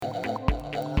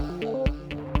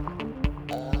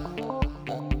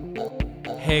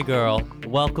Hey girl,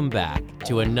 welcome back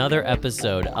to another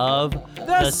episode of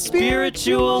The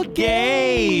Spiritual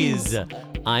Gaze.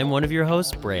 I'm one of your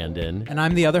hosts, Brandon. And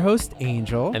I'm the other host,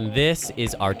 Angel. And this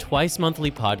is our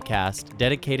twice-monthly podcast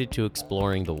dedicated to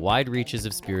exploring the wide reaches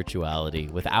of spirituality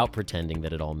without pretending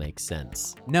that it all makes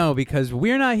sense. No, because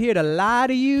we're not here to lie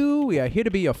to you. We are here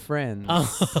to be your friends.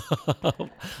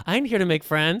 I ain't here to make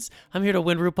friends. I'm here to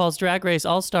win Rupaul's Drag Race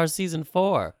All-Stars Season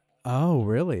 4. Oh,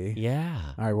 really? Yeah.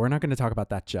 All right, we're not going to talk about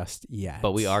that just yet.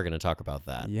 But we are going to talk about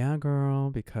that. Yeah,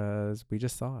 girl, because we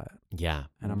just saw it. Yeah.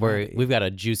 And We've got a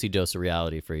juicy dose of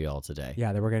reality for you all today.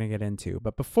 Yeah, that we're going to get into.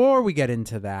 But before we get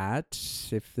into that,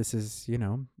 if this is,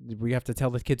 we have to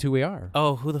tell the kids who we are.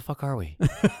 Oh, who the fuck are we?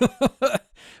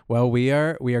 Well, we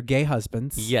are gay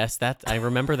husbands. Yes, I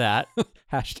remember that.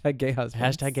 Hashtag gay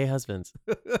husbands. Hashtag gay husbands.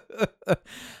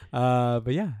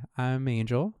 But yeah, I'm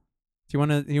Angel. Do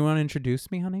you want to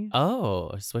introduce me, honey?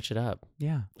 Oh, switch it up.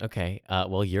 Yeah. Okay.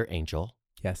 Well, you're Angel.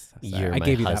 Yes. You're I my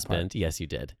gave you husband. Yes, you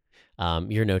did.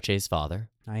 You're Noche's father,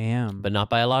 that part. I am. but not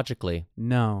biologically,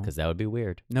 No. because that would be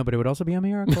weird. No, but it would also be a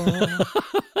miracle.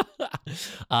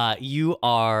 You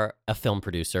are a film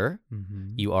producer.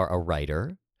 Mm-hmm. You are a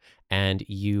writer, and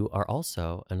you are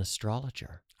also an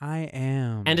astrologer I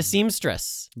am. and a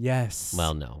seamstress. Yes.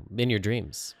 Well, no, in your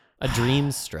dreams. A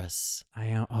dreamstress. I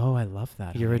am. Oh, I love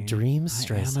that. You're a honey.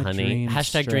 dreamstress, I am a honey.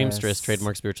 Hashtag dreamstress, dreamstress.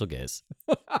 trademark spiritual gaze.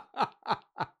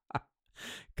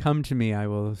 Come to me. I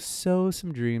will sew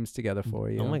some dreams together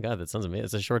for you. Oh my God, that sounds amazing.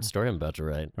 It's a short story I'm about to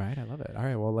write. Right. I love it. All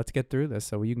right. Well, let's get through this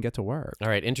so you can get to work. All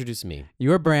right, introduce me.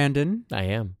 You are Brandon. I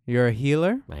am. You're a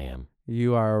healer. I am.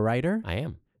 You are a writer. I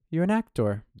am. You're an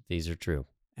actor. These are true.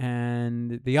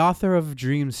 And the author of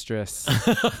Dreamstress,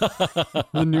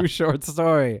 the new short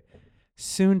story,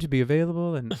 soon to be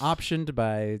available and optioned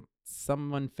by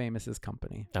someone famous's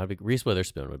company. That would be Reese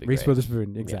Witherspoon would be Reese great.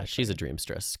 Witherspoon, exactly. Yeah, she's a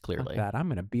dreamstress, Fuck clearly. that. I'm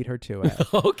going to beat her to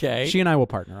it. Okay. She and I will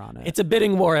partner on it. It's a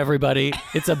bidding war, everybody.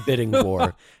 It's a bidding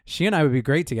war. She and I would be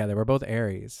great together. We're both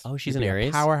Aries. Oh, she's We'd an be a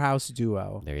Aries? powerhouse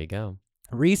duo. There you go.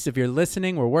 Reese, if you're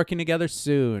listening, we're working together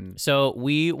soon. So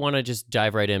we want to just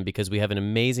dive right in because we have an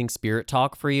amazing spirit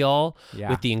talk for y'all Yeah.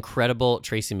 with the incredible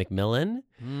Tracy McMillan,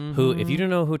 Mm-hmm. who, if you don't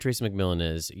know who Tracy McMillan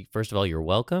is, first of all, you're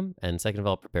welcome. And second of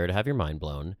all, prepare to have your mind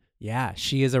blown. Yeah,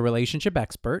 she is a relationship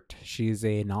expert. She's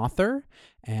an author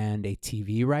and a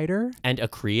TV writer. And a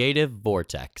creative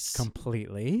vortex.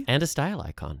 Completely. And a style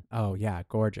icon. Oh, yeah,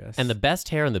 gorgeous. And the best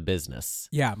hair in the business.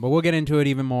 Yeah, but we'll get into it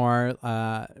even more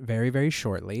very, very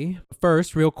shortly.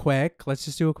 First, real quick, let's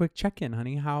just do a quick check-in,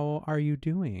 honey. How are you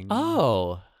doing?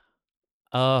 Oh.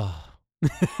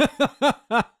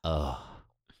 Oh.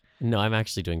 No, I'm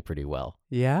actually doing pretty well.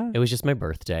 Yeah? It was just my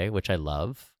birthday, which I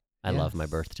love. I love my Yes.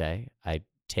 birthday. I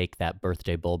take that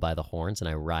birthday bull by the horns and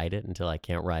I ride it until I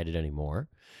can't ride it anymore.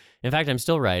 In fact, I'm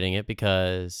still riding it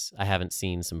because I haven't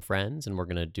seen some friends and we're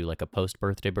going to do like a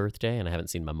birthday and I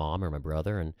haven't seen my mom or my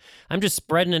brother and I'm just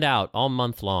spreading it out all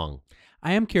month long.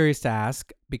 I am curious to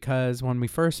ask because when we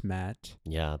first met,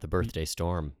 Yeah, the birthday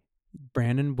storm.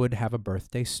 Brandon would have a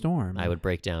birthday storm. I would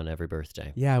break down every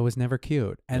birthday. Yeah, it was never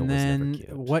cute. And It was never then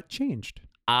cute. what changed?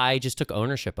 I just took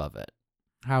ownership of it.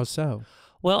 How so?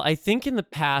 Well, I think in the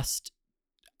past,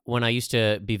 when I used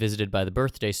to be visited by the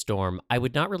birthday storm, I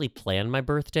would not really plan my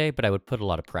birthday, but I would put a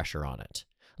lot of pressure on it.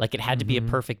 Like it had to be a Mhm.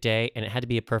 perfect day, and it had to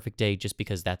be a perfect day just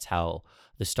because that's how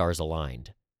the stars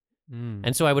aligned. Mm.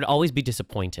 And so I would always be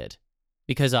disappointed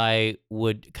because I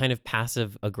would kind of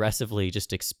passive aggressively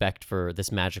just expect for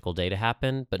this magical day to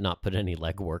happen, but not put any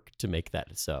legwork to make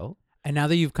that so. And now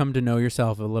that you've come to know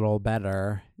yourself a little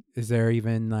better, is there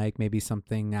even like maybe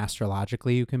something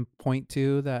astrologically you can point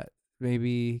to that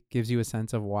maybe gives you a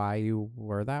sense of why you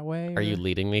were that way? Are you or-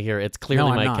 leading me here? It's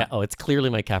clearly I'm my not. it's clearly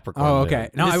my Capricorn Oh, moon. okay.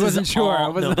 No, This I is wasn't sure. I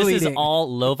all- wasn't no, this is leading.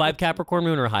 all low vibe Capricorn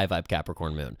moon or high vibe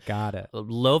Capricorn moon. Got it.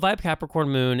 Low vibe Capricorn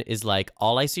moon is like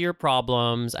all I see are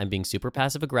problems. I'm being super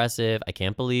passive aggressive. I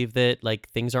can't believe that like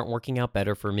things aren't working out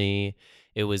better for me.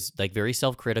 It was like very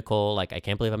self-critical. Like I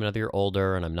can't believe I'm another year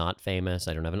older and I'm not famous.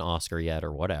 I don't have an Oscar yet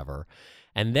or whatever.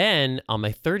 And then on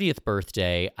my 30th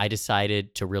birthday, I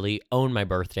decided to really own my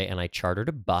birthday and I chartered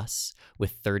a bus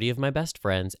with 30 of my best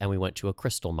friends and we went to a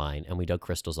crystal mine and we dug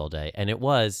crystals all day. And it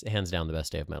was hands down the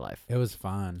best day of my life, It was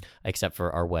fun. except for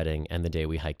our wedding and the day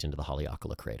we hiked into the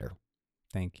Haleakala crater.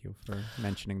 Thank you for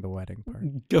mentioning the wedding part.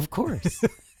 Of course.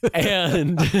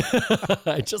 And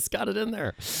I just got it in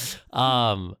there.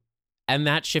 And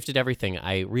that shifted everything.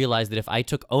 I realized that if I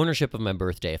took ownership of my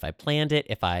birthday, if I planned it,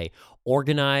 if I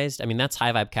organized, I mean, that's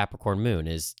high vibe Capricorn moon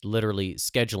is literally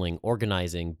scheduling,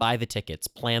 organizing, buy the tickets,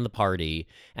 plan the party.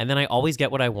 And then I always get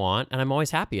what I want and I'm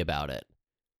always happy about it.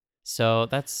 So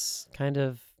that's kind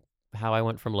of how I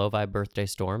went from low vibe birthday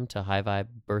storm to high vibe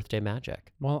birthday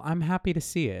magic. Well, I'm happy to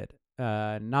see it.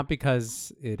 Not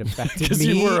because it affected Because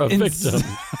me. you were a in victim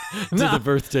to No. the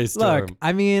birthday storm. Look,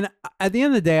 I mean, at the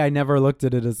end of the day, I never looked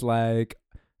at it as like,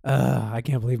 I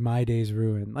can't believe my day's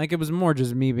ruined. Like, it was more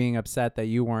just me being upset that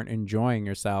you weren't enjoying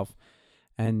yourself.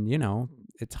 And,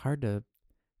 it's hard to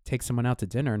take someone out to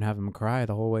dinner and have them cry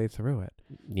the whole way through it.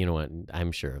 You know what?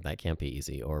 I'm sure that can't be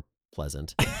easy or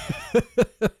pleasant.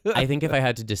 I think if I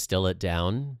had to distill it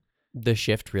down, the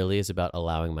shift really is about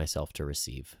allowing myself to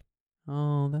receive.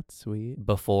 Oh, that's sweet.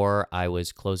 Before I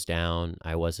was closed down,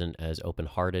 I wasn't as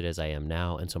open-hearted as I am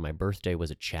now. And so my birthday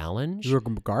was a challenge. You were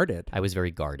guarded. I was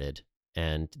very guarded.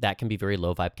 And that can be very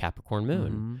low vibe Capricorn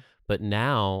moon. Mm-hmm. But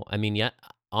now, I mean,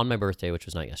 on my birthday, which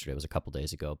was not yesterday, it was a couple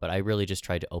days ago, but I really just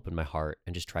tried to open my heart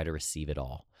and just try to receive it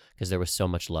all because there was so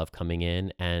much love coming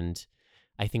in. And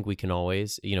I think we can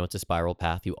always, it's a spiral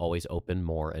path. You always open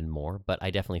more and more, but I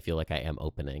definitely feel like I am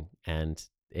opening, and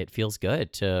it feels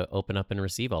good to open up and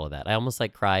receive all of that. I almost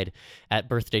cried at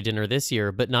birthday dinner this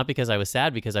year, but not because I was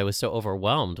sad, because I was so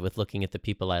overwhelmed with looking at the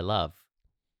people I love.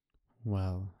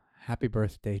 Well, happy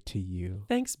birthday to you.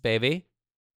 Thanks, baby.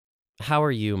 How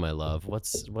are you, my love?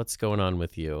 What's going on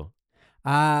with you?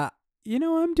 I'm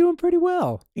doing pretty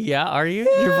well. Yeah, are you?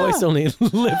 Yeah. Your voice only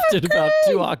lifted about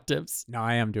 2 octaves. No,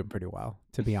 I am doing pretty well,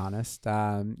 to be honest.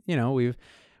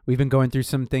 We've been going through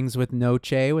some things with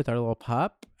Noche, with our little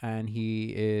pup, and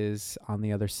he is on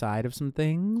the other side of some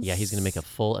things. Yeah, he's going to make a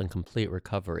full and complete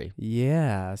recovery.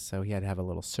 Yeah, so he had to have a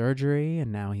little surgery,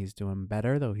 and now he's doing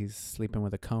better, though he's sleeping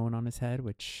with a cone on his head,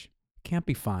 which can't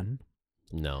be fun.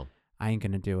 No. I ain't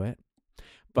going to do it.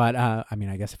 But, I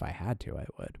guess if I had to, I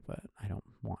would, but I don't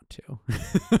want to.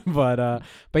 but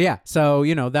yeah, so,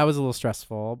 that was a little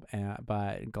stressful,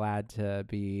 but glad to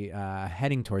be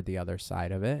heading toward the other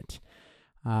side of it.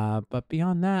 But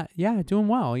beyond that, yeah, doing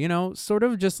well, sort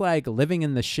of just living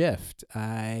in the shift.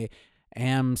 I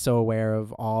am so aware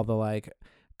of all the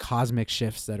cosmic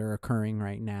shifts that are occurring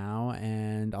right now,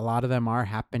 and a lot of them are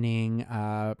happening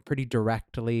pretty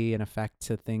directly in effect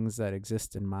to things that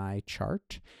exist in my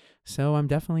chart. So I'm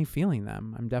definitely feeling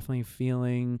them. I'm definitely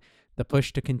feeling the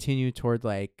push to continue toward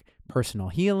personal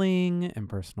healing and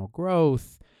personal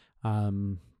growth.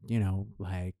 Going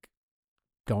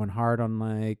hard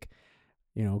on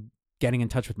getting in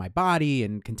touch with my body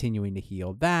and continuing to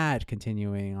heal that,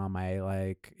 continuing on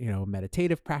my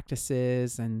meditative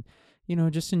practices, and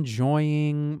just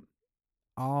enjoying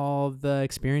all the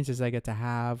experiences I get to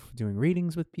have doing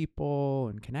readings with people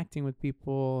and connecting with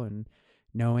people, and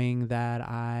knowing that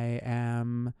I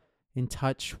am in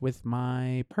touch with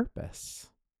my purpose.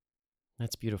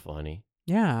 That's beautiful, honey.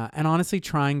 Yeah, and honestly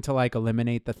trying to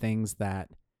eliminate the things that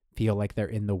feel like they're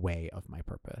in the way of my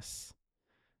purpose.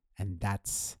 And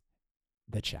that's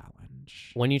the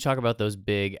challenge. When you talk about those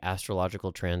big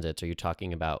astrological transits, are you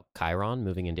talking about Chiron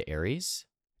moving into Aries?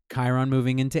 Chiron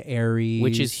moving into Aries.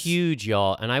 Which is huge,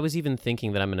 y'all. And I was even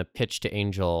thinking that I'm going to pitch to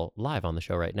Angel live on the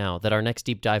show right now that our next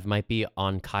deep dive might be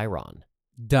on Chiron.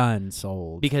 Done,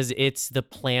 sold. Because it's the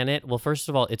planet. Well, first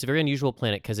of all, it's a very unusual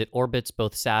planet because it orbits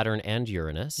both Saturn and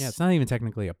Uranus. Yeah, it's not even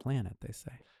technically a planet, they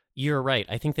say. You're right.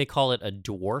 I think they call it a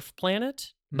dwarf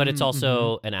planet, but it's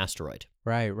also an asteroid.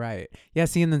 Right. Yeah,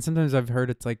 see, and then sometimes I've heard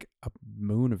it's like a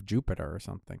moon of Jupiter or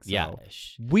something. So Yeah.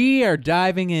 we are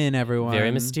diving in, everyone.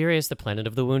 Very mysterious. The planet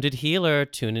of the wounded healer.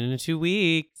 Tune in 2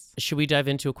 weeks. Should we dive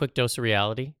into a quick dose of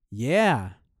reality?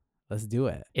 Yeah. Let's do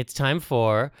it. It's time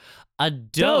for a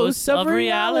dose of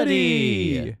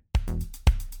reality.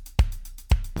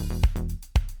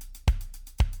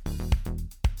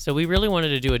 So we really wanted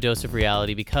to do a dose of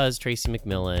reality because Tracy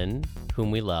McMillan, whom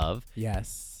we love,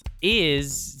 Yes,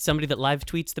 is somebody that live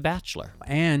tweets The Bachelor.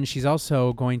 and she's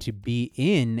also going to be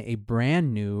in a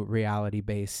brand new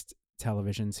reality-based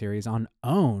television series on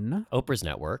OWN. Oprah's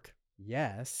network.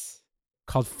 Yes.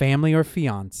 Called Family or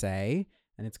Fiancé,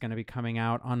 and it's going to be coming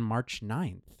out on March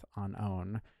 9th on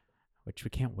OWN, which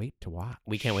we can't wait to watch.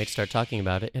 We can't wait to start talking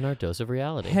about it in our dose of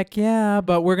reality. Heck yeah,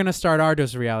 but we're going to start our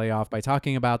dose of reality off by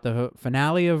talking about the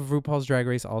finale of RuPaul's Drag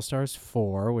Race All-Stars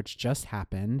 4, which just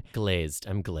happened. Glazed.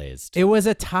 I'm glazed. It was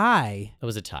a tie. It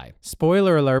was a tie.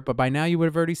 Spoiler alert, but by now you would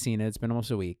have already seen it. It's been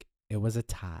almost a week. It was a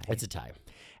tie. It's a tie.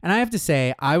 And I have to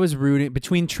say, I was rooting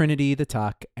between Trinity the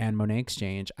Tuck and Monet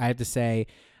Exchange. I have to say,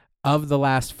 of the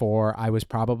last 4, I was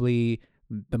probably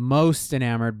the most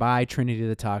enamored by Trinity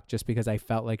the Tuck, just because I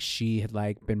felt like she had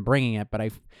been bringing it, but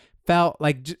I felt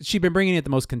like she'd been bringing it the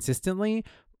most consistently.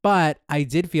 But I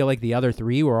did feel like the other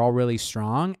 3 were all really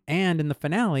strong, and in the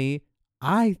finale,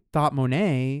 I thought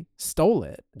Monet stole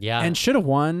it, and should have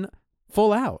won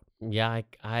full out. Yeah,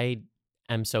 I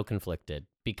am so conflicted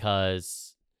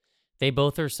because They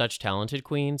both are such talented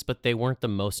queens, but they weren't the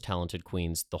most talented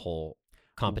queens the whole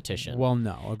competition. Well,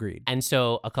 no, agreed. And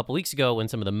so a couple weeks ago, when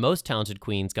some of the most talented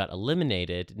queens got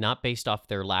eliminated, not based off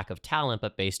their lack of talent,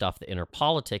 but based off the inner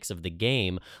politics of the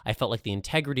game, I felt like the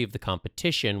integrity of the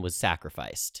competition was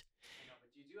sacrificed.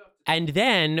 And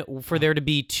then for there to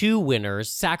be 2 winners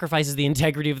sacrifices the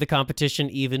integrity of the competition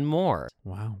even more.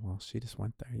 Wow. Well, she just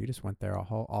went there. You just went there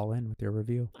all in with your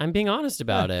review. I'm being honest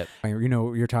about it. You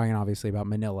know, you're talking obviously about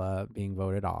Manila being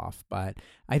voted off, but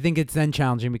I think it's then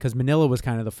challenging because Manila was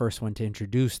kind of the first one to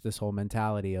introduce this whole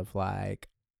mentality of like,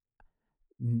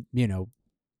 you know,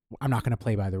 I'm not going to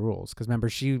play by the rules. Because remember,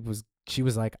 she was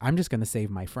like, I'm just going to save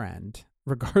my friend,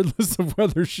 regardless of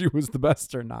whether she was the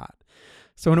best or not.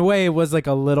 So in a way, it was like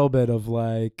a little bit of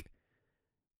like,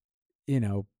 you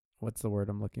know, what's the word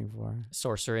I'm looking for?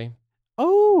 Sorcery.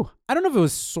 Oh, I don't know if it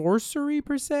was sorcery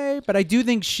per se, but I do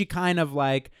think she kind of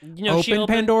like opened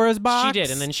Pandora's box. She did,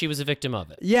 and then she was a victim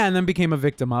of it. Yeah, and then became a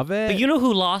victim of it. But you know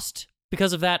who lost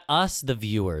because of that? Us, the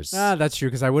viewers. That's true,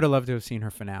 because I would have loved to have seen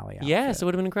her finale outfit. Yes, it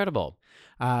would have been incredible.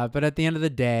 But at the end of the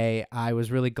day, I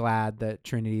was really glad that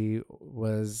Trinity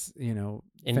was, you know,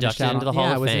 inducted into the Hall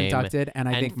of Fame. was inducted, and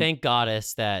I think thank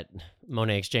goddess that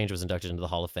Monet Exchange was inducted into the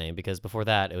Hall of Fame, because before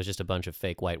that, it was just a bunch of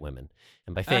fake white women.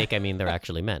 And by fake, I mean they're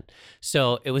actually men.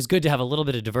 So it was good to have a little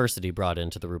bit of diversity brought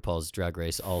into the RuPaul's Drag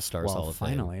Race All-Stars Hall of Fame.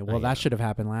 Finally. Well, that should have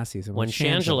happened last season when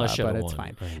Shangela should have won. But it's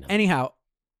fine. Anyhow,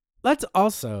 let's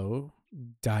also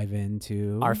dive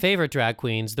into our favorite drag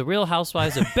queens, the Real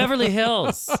Housewives of Beverly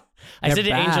Hills. I said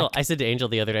to Angel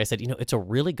the other day, I said, you know, it's a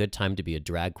really good time to be a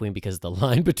drag queen because the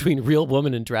line between real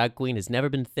woman and drag queen has never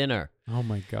been thinner. Oh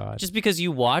my God. Just because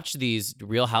you watch these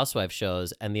Real Housewives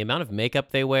shows and the amount of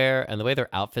makeup they wear and the way their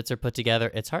outfits are put together,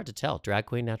 it's hard to tell. Drag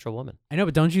queen, natural woman. I know,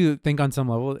 but don't you think on some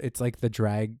level it's like the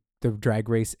drag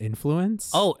race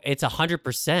influence? Oh, it's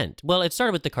 100%. Well, it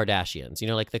started with the Kardashians. You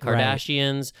know, like the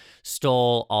Kardashians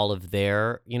stole all of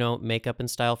their, you know, makeup and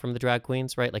style from the drag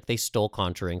queens, right? Like they stole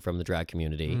contouring from the drag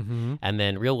community. Mm-hmm. And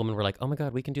then real women were like, oh my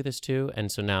God, we can do this too.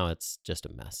 And so now it's just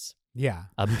a mess. Yeah.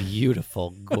 A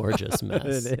beautiful, gorgeous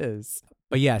mess. It is.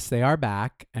 But yes, they are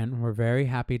back, and we're very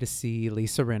happy to see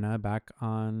Lisa Rinna back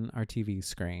on our TV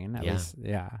screen. At least,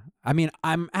 yeah. I mean,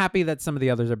 I'm happy that some of the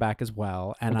others are back as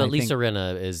well. And but Lisa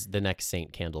Rinna is the next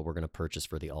saint candle we're going to purchase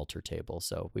for the altar table.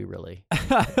 So we're really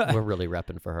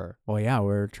repping for her. Well, yeah,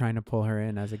 we're trying to pull her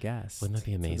in as a guest. Wouldn't that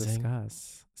be amazing? To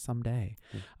discuss someday.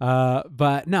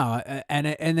 But no,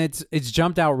 and it's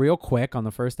jumped out real quick on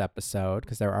the first episode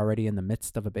because they're already in the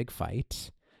midst of a big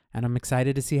fight, and I'm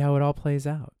excited to see how it all plays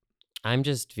out. I'm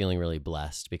just feeling really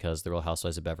blessed because the Real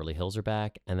Housewives of Beverly Hills are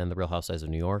back, and then the Real Housewives of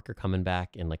New York are coming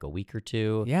back in like a week or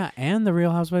 2. Yeah, and the Real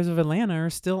Housewives of Atlanta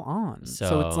are still on.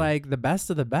 So it's like the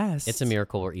best of the best. It's a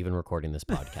miracle we're even recording this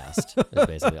podcast. Is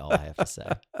basically all I have to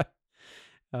say.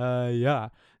 Yeah.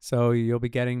 So you'll be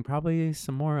getting probably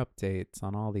some more updates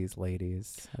on all these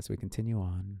ladies as we continue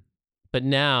on. But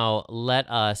now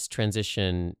let us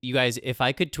transition. You guys, if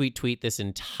I could tweet this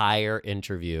entire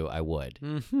interview, I would.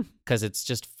 Because it's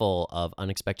just full of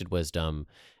unexpected wisdom,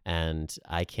 and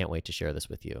I can't wait to share this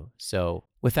with you. So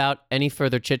without any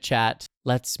further chit chat,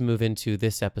 let's move into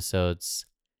this episode's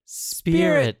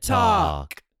Spirit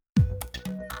Talk.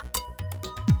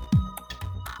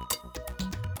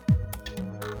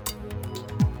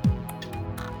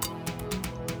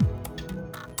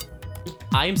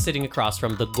 I am sitting across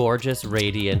from the gorgeous,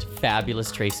 radiant,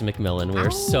 fabulous Tracy McMillan. We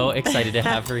are so excited to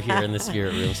have her here in the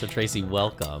Spirit Room. So Tracy,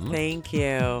 welcome. Thank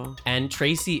you. And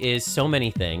Tracy is so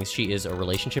many things. She is a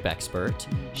relationship expert.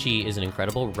 She is an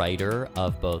incredible writer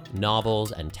of both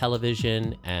novels and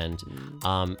television. And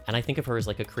I think of her as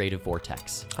like a creative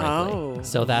vortex, frankly. Oh,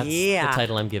 so that's the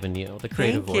title I'm giving you, the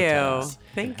creative vortex.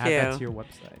 Thank you. Add that to your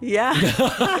website. Yeah.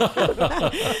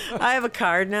 I have a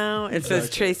card now. It says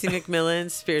Tracy McMillan,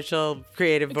 Spiritual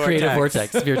Creative Vortex. Creative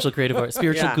Vortex, spiritual creative vortex,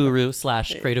 spiritual guru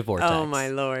 / creative vortex. Oh my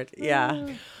Lord.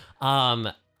 Yeah.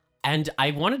 And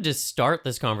I wanted to start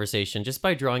this conversation just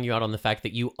by drawing you out on the fact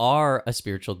that you are a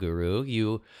spiritual guru.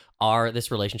 You are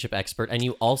this relationship expert, and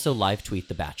you also live tweet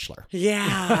The Bachelor.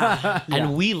 Yeah.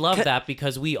 And we love that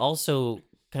because we also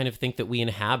kind of think that we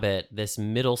inhabit this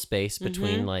middle space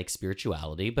between like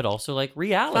spirituality, but also like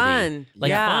reality. Fun.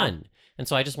 Fun. And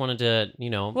so I just wanted to,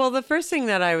 Well, the first thing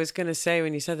that I was going to say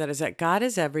when you said that is that God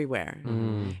is everywhere.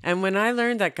 And when I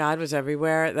learned that God was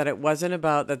everywhere, that it wasn't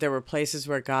about that there were places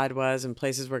where God was and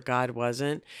places where God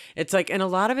wasn't. It's like, and a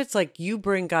lot of it's like you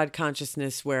bring God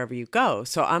consciousness wherever you go.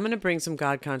 So I'm going to bring some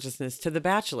God consciousness to The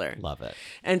Bachelor. love it.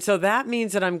 And so that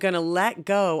means that I'm going to let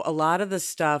go a lot of the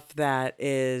stuff that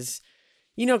is,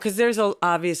 because there's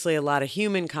obviously a lot of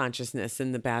human consciousness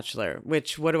in The Bachelor,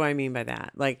 which, what do I mean by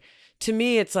that? Like, to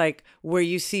me, it's like where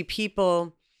you see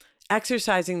people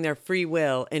exercising their free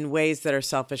will in ways that are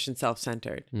selfish and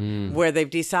self-centered, where they've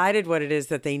decided what it is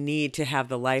that they need to have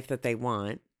the life that they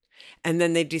want. And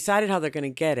then they've decided how they're going to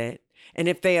get it. And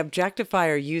if they objectify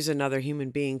or use another human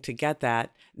being to get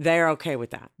that, they're okay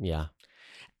with that. Yeah.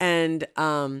 And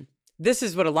this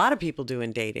is what a lot of people do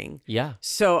in dating. Yeah.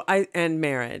 And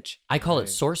marriage. I call it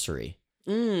sorcery.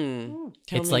 Tell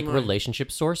It's me like more.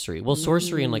 relationship sorcery. Well,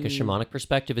 sorcery in like a shamanic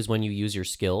perspective is when you use your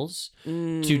skills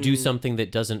to do something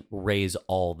that doesn't raise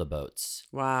all the boats.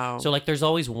 Wow. So like there's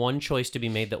always one choice to be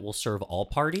made that will serve all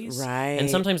parties. Right. And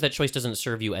sometimes that choice doesn't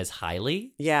serve you as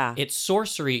highly. Yeah. It's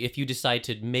sorcery if you decide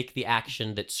to make the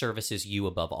action that services you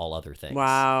above all other things.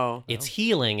 Wow. It's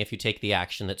healing if you take the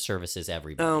action that services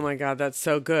everybody. Oh my God, that's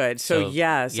so good. So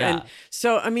yes. yeah. And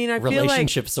so, I mean, I feel like,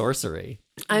 Relationship sorcery.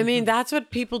 I mean, that's what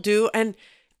people do. And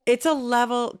it's a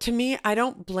level, to me, I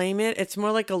don't blame it. It's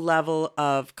more like a level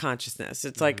of consciousness.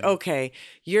 It's like, okay,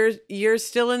 you're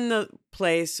still in the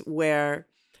place where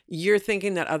you're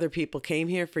thinking that other people came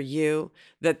here for you,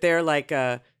 that they're like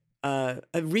a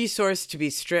resource to be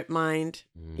strip mined,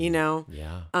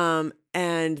 Yeah.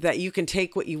 and that you can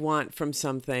take what you want from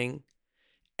something,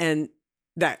 and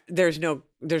that there's not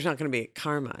going to be a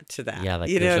karma to that. Yeah, like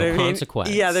you know there's what no I mean? consequence.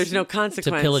 Yeah, there's no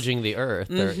consequence To pillaging the earth.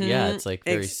 Yeah, it's like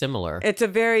very similar. It's a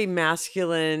very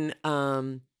masculine,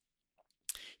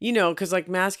 because like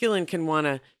masculine can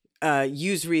want to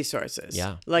use resources.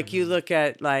 Yeah. Like you look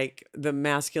at like the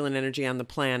masculine energy on the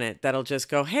planet that'll just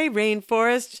go, hey,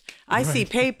 rainforest, I see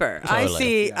paper.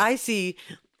 Totally. I see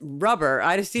rubber.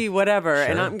 I see whatever.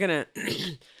 And Sure. I'm going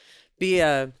to be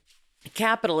a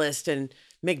capitalist and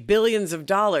make billions of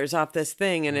dollars off this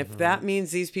thing. And if that means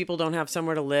these people don't have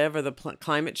somewhere to live or the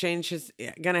climate change is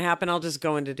going to happen, I'll just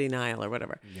go into denial or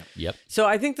whatever. Yep. So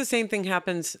I think the same thing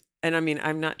happens. And I mean,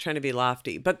 I'm not trying to be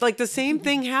lofty, but like the same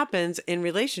thing happens in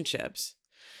relationships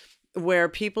where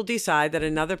people decide that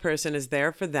another person is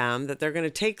there for them, that they're going to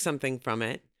take something from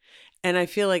it. And I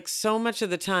feel like so much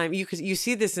of the time you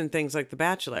see this in things like The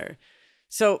Bachelor.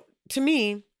 So to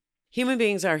me, human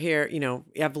beings are here,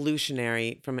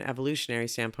 evolutionary, from an evolutionary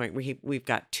standpoint, we've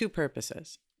got two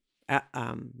purposes,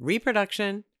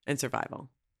 reproduction and survival.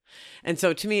 And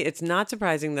so to me, it's not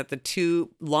surprising that the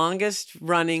two longest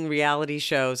running reality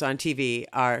shows on TV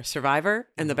are Survivor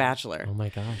and The Bachelor. Oh my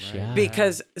gosh, yeah.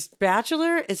 Because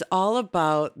Bachelor is all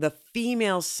about the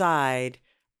female side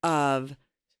of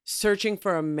searching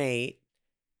for a mate,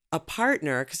 a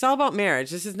partner, because it's all about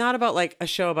marriage. This is not about like a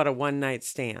show about a one night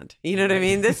stand. You know what I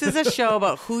mean? This is a show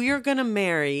about who you're going to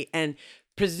marry and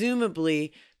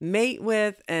presumably mate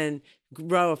with and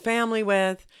grow a family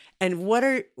with. And what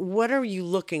are you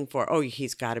looking for? Oh,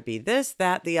 he's got to be this,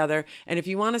 that, the other. And if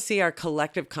you want to see our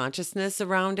collective consciousness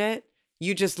around it,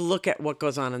 you just look at what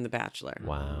goes on in The Bachelor.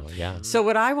 Wow, yeah. So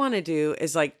what I want to do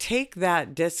is like take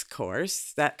that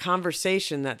discourse, that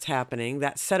conversation that's happening,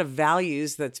 that set of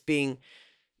values that's being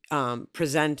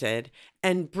presented,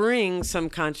 and bring some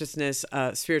consciousness,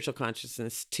 spiritual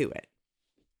consciousness to it.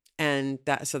 And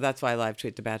that's why I live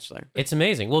tweet The Bachelor. It's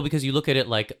amazing. Well, because you look at it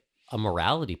like a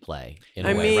morality play in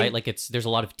a way, right? Like there's a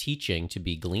lot of teaching to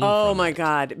be gleaned from Oh my it.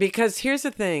 God. Because here's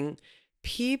the thing.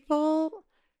 People,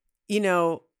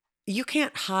 you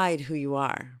can't hide who you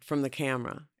are from the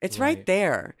camera. It's right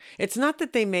there. It's not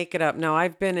that they make it up. Now,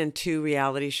 I've been in 2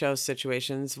 reality show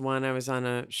situations. One, I was on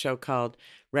a show called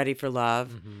Ready for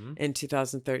Love in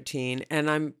 2013.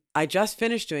 And I just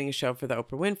finished doing a show for the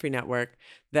Oprah Winfrey Network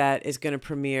that is going to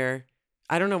premiere.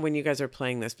 I don't know when you guys are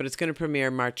playing this, but it's going to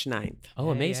premiere March 9th.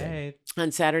 Oh, amazing. Yay.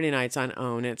 On Saturday nights on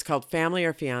OWN. It's called Family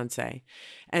or Fiance.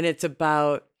 And it's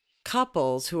about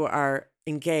couples who are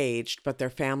engaged, but their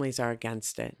families are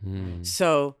against it.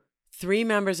 So 3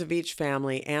 members of each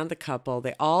family and the couple,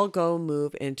 they all go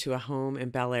move into a home in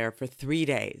Bel Air for 3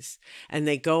 days. And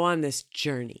they go on this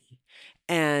journey.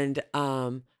 And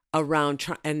at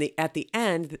the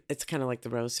end, it's kind of like the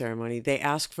rose ceremony. They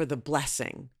ask for the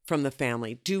blessing from the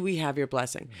family. Do we have your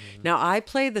blessing? Now, I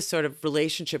play the sort of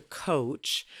relationship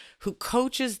coach who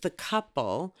coaches the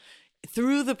couple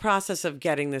through the process of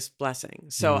getting this blessing.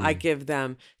 So I give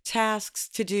them tasks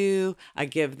to do. I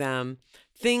give them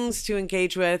things to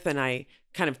engage with, and I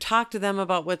kind of talk to them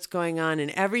about what's going on.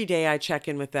 And every day I check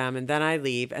in with them, and then I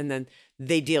leave, and then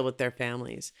they deal with their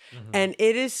families. And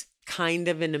it is kind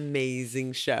of an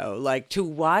amazing show. Like to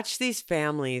watch these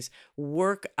families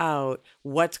work out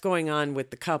what's going on with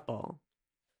the couple.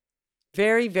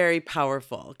 Very, very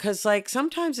powerful. Because like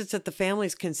sometimes it's that the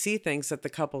families can see things that the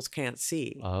couples can't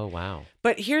see. Oh, wow.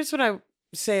 But here's what I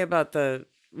say about the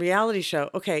reality show.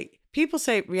 Okay, people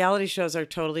say reality shows are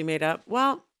totally made up.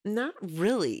 Well, not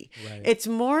really. Right. It's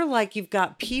more like you've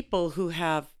got people who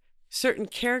have certain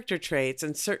character traits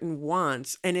and certain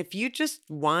wants. And if you just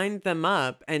wind them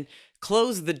up and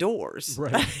close the doors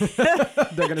Right.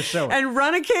 They're going to show it. and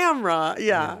run a camera,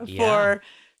 for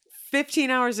 15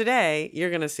 hours a day, you're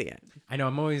going to see it. I know.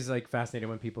 I'm always like fascinated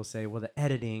when people say, well, the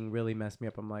editing really messed me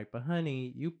up. I'm like, but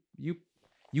honey, you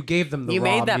gave them the You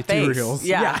raw made that face. materials.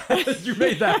 Yeah. You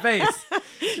made that face.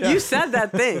 You said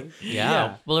that thing.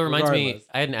 Yeah. Well, it reminds me, regardless.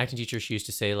 I had an acting teacher, she used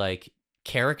to say, like,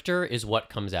 character is what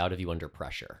comes out of you under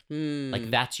pressure.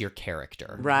 Like, that's your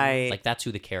character. Right. Like, that's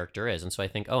who the character is. And so I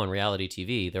think, in reality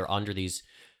TV, they're under these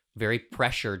very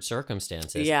pressured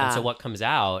circumstances. Yeah. And so what comes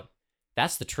out,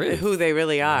 that's the truth. Who they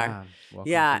really are. Welcome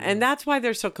Yeah. to And you. that's why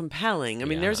they're so compelling. I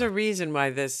mean, there's Yeah. a reason why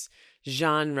this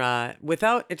genre,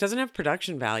 it doesn't have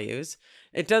production values.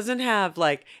 It doesn't have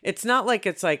it's not like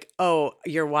it's like, oh,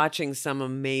 you're watching some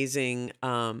amazing,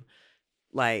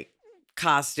 like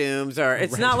costumes, or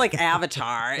it's not like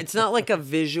Avatar. It's not like a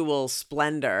visual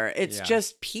splendor. It's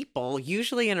just people,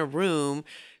 usually in a room,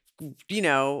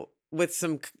 with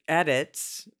some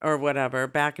edits or whatever,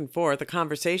 back and forth, a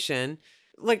conversation.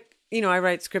 Like, I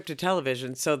write scripted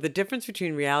television. So the difference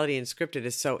between reality and scripted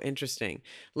is so interesting.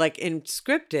 Like in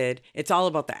scripted, it's all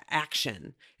about the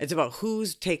action. It's about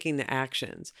who's taking the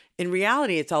actions. In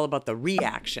reality, it's all about the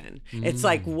reaction. It's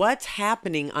like what's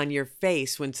happening on your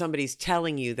face when somebody's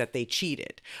telling you that they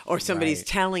cheated, or somebody's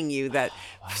telling you that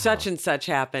such and such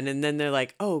happened. And then they're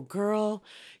like, oh, girl,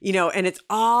 and it's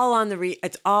all on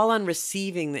it's all on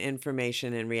receiving the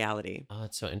information in reality. Oh,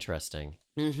 that's so interesting.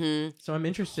 Mm-hmm. So I'm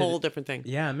interested. Whole different thing.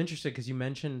 Yeah, I'm interested because you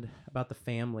mentioned about the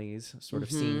families sort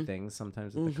of seeing things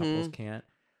sometimes that the couples can't.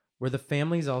 Were the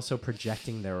families also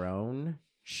projecting their own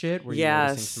shit? Were you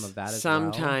noticing some of that as well?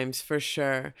 Sometimes, for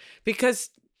sure. Because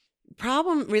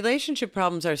relationship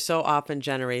problems are so often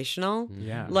generational.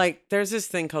 Yeah. Like there's this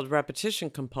thing called repetition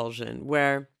compulsion,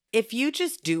 where if you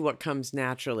just do what comes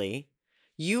naturally,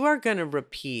 you are going to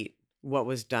repeat what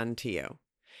was done to you.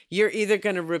 You're either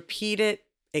going to repeat it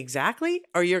exactly,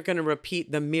 or you're going to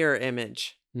repeat the mirror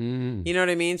image. You know what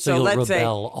I mean? So you'll let's say,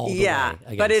 rebel all the way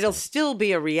but against it'll it. still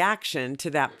be a reaction to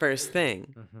that first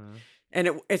thing.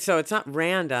 And so it's not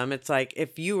random. It's like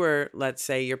if you were, let's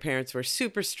say your parents were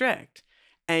super strict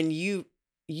and you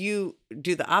do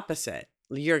the opposite,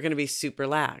 you're going to be super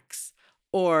lax,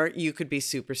 or you could be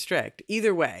super strict.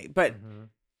 Either way, but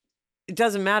it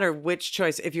doesn't matter which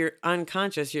choice. If you're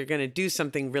unconscious, you're going to do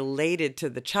something related to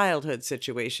the childhood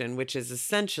situation, which is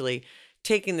essentially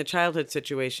taking the childhood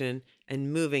situation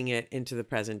and moving it into the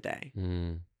present day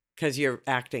because you're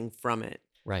acting from it.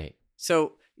 Right.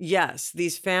 So yes,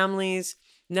 these families.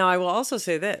 Now, I will also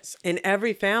say this. In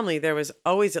every family, there was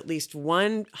always at least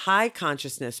one high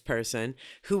consciousness person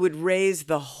who would raise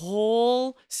the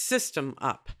whole system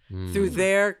up through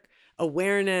their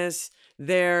awareness,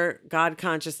 their God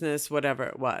consciousness, whatever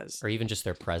it was. Or even just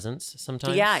their presence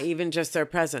sometimes. Yeah, even just their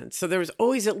presence. So there was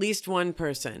always at least one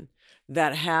person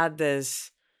that had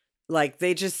this, like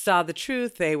they just saw the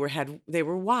truth. They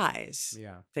were wise.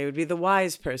 Yeah. They would be the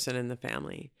wise person in the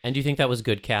family. And do you think that was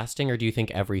good casting, or do you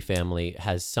think every family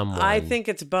has someone? I think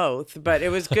it's both, but it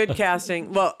was good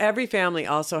casting. Well, every family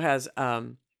also has a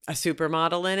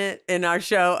supermodel in it in our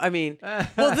show. I mean,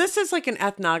 well, this is like an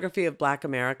ethnography of Black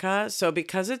America. So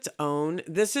because it's own,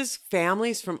 this is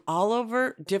families from all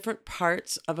over different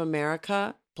parts of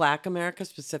America, Black America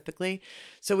specifically.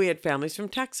 So we had families from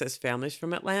Texas, families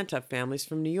from Atlanta, families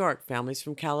from New York, families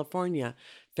from California,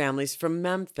 families from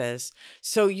Memphis.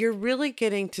 So you're really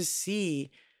getting to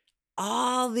see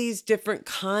all these different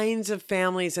kinds of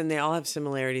families, and they all have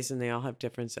similarities and they all have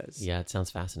differences. Yeah, it sounds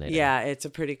fascinating. Yeah, it's a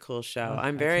pretty cool show. Oh,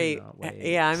 I'm I very, cannot wait.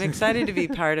 yeah, I'm excited to be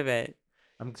part of it.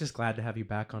 I'm just glad to have you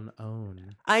back on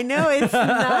OWN. I know, it's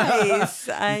nice.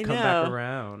 I You've know. come back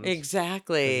around. 'Cause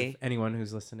Exactly. if anyone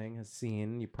who's listening has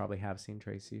seen, you probably have seen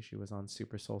Tracy. She was on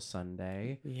Super Soul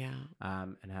Sunday, Yeah.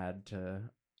 and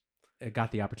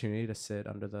got the opportunity to sit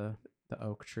under the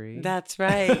oak tree. That's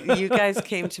right. You guys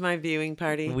came to my viewing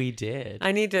party. We did.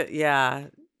 I need to, yeah.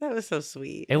 That was so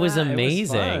sweet. It was Yeah, it was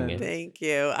amazing. fun. Thank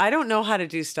you. I don't know how to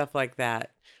do stuff like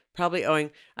that. Probably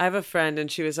owing. I have a friend and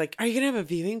she was like, are you going to have a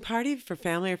viewing party for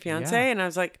family or fiance? Yeah. And I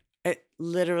was like, it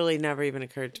literally never even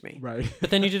occurred to me. Right.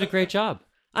 But then you did a great job.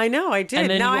 I know, I did. And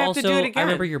then Now you I have also, to do it I again.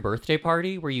 remember your birthday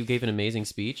party where you gave an amazing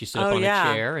speech. You stood up Oh on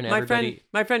yeah, a chair and my everybody.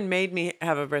 friend made me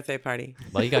have a birthday party.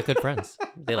 Well, you got good friends.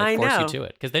 They like I force you know. to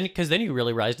it because then you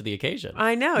really rise to the occasion.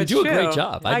 I know, You it's do true. a great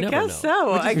job. I'd I never guess know.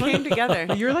 so. I came together.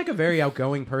 But you're like a very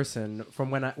outgoing person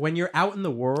from when you're out in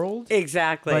the world.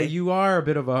 Exactly. But you are a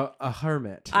bit of a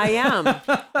hermit. I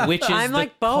am. Which is I'm the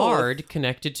like both. card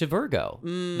connected to Virgo.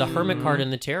 The Hermit card in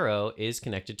the tarot is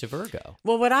connected to Virgo.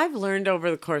 Well, what I've learned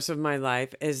over the course of my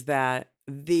life is that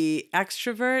the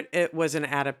extrovert, it was an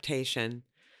adaptation.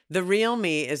 The real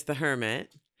me is the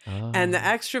hermit. And the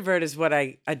extrovert is what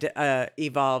I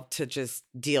evolved to just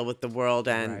deal with the world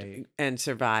and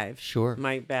survive. Sure.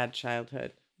 My bad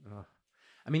childhood.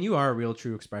 I mean, you are a real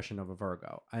true expression of a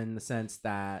Virgo in the sense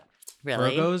that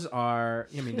Really? Virgos are,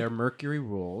 I mean, they're Mercury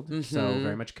ruled, so Mhm.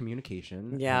 very much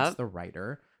communication. Yep. Hence the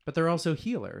writer, but they're also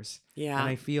healers. Yeah. And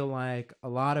I feel like a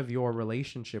lot of your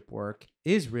relationship work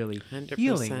is really 100%.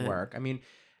 healing work. I mean,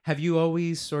 have you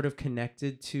always sort of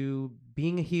connected to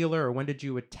being a healer, or when did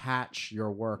you attach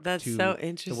your work That's to so the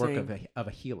interesting. work of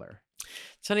a healer?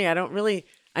 It's funny.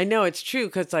 I know it's true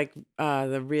because like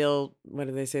the real, what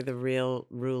do they say? The real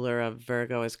ruler of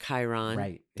Virgo is Chiron,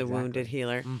 Right, the exactly. wounded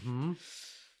healer. Mm-hmm.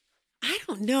 I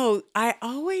don't know. I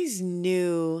always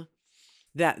knew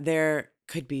that there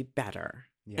could be better.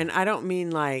 Yeah. And I don't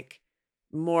mean like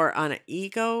more on an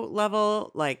ego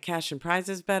level, like cash and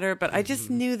prizes better, but I just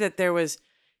Mhm. knew that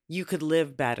you could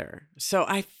live better. So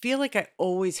I feel like I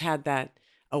always had that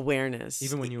awareness.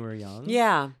 Even when you were young?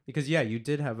 Yeah. Because you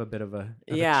did have a bit of a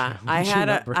Yeah. I challenging had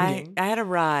upbringing. I had a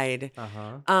ride.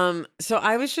 Uh-huh. So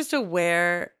I was just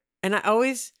aware, and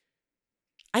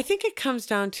I think it comes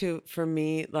down to, for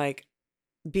me, like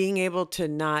being able to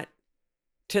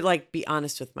like be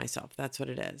honest with myself. That's what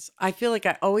it is. I feel like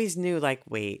I always knew, like,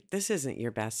 wait, this isn't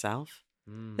your best self.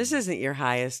 This isn't your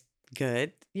highest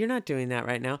good. You're not doing that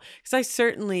right now. Because I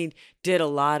certainly did a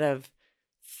lot of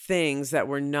things that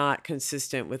were not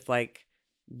consistent with like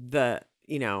the,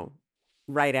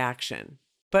 right action.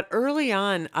 But early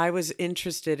on, I was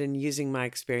interested in using my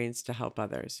experience to help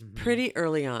others. Mhm. Pretty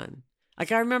early on.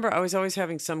 Like I remember I was always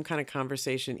having some kind of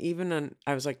conversation. Even when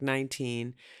I was like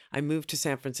 19, I moved to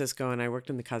San Francisco and I worked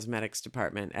in the cosmetics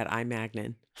department at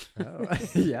iMagnin. Oh,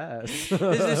 yes.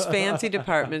 There's this fancy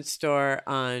department store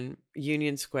on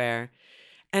Union Square.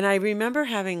 And I remember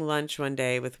having lunch one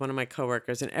day with one of my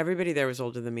coworkers, and everybody there was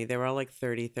older than me. They were all like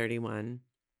 30, 31.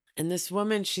 And this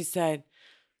woman, she said,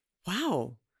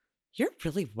 "Wow, you're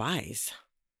really wise."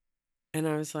 And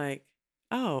I was like,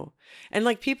 "Oh." And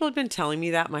like people had been telling me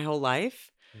that my whole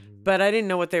life, Mhm. but I didn't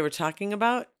know what they were talking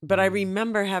about. But I Mhm.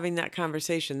 remember having that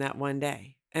conversation that one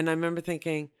day. And I remember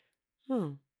thinking,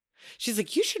 she's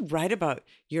like, "You should write about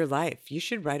your life. You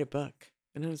should write a book."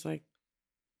 And I was like,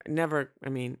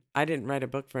 I didn't write a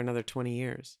book for another 20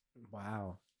 years,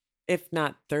 Wow. if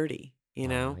not 30,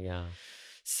 Wow, yeah.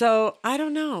 So I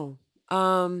don't know.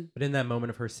 But in that moment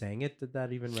of her saying it, did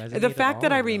that even resonate The at fact all,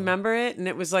 that I or no? remember it and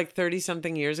it was like 30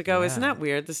 something years ago, isn't Yeah. that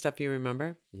weird? The stuff you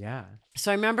remember. Yeah.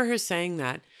 So I remember her saying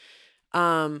that.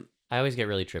 I always get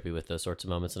really trippy with those sorts of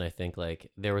moments, and I think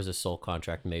like there was a soul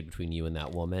contract made between you and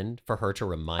that woman for her to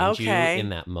remind you Okay. in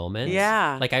that moment.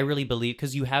 Yeah. Like I really believe,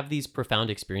 because you have these profound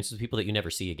experiences with people that you never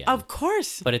see again. Of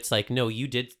course. But it's like, no, you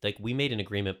did, like we made an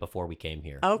agreement before we came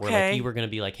here. Where Okay. like you were going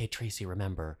to be like, hey, Tracy,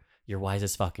 remember, you're wise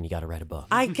as fuck and you got to write a book.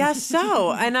 I guess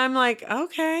so. And I'm like,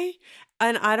 okay.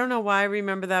 And I don't know why I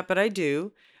remember that, but I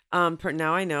do.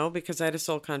 Now I know because I had a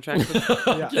soul contract with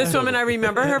Yeah. this woman. I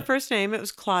remember her first name. It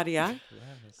was Claudia. Yes.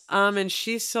 And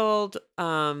she sold,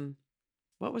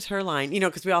 what was her line?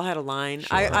 Because we all had a line.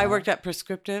 I worked at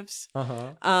Prescriptives.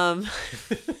 Uh-huh. And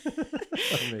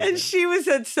Amazing. she was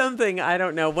at something, I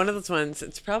don't know, one of those ones.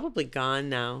 It's probably gone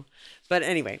now. But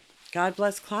anyway, God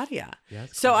bless Claudia. Yes,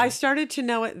 So I Claudia. started to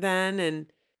know it then. And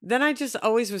then I just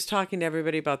always was talking to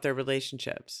everybody about their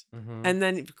relationships. Mhm. And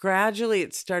then gradually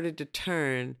it started to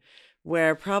turn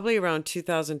where probably around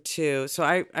 2002. So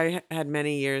I had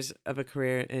many years of a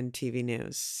career in TV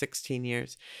news, 16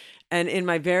 years. And in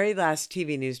my very last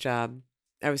TV news job,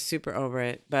 I was super over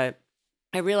it. But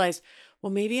I realized,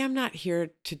 well, maybe I'm not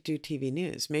here to do TV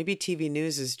news. Maybe TV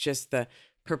news is just the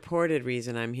purported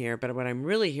reason I'm here. But what I'm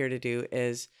really here to do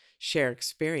is share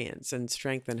experience and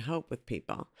strength and hope with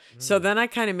people. So then I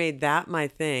kind of made that my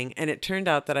thing. And it turned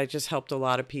out that I just helped a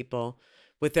lot of people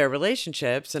with their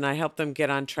relationships, and I helped them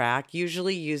get on track,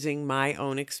 usually using my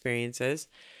own experiences.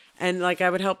 And like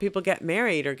I would help people get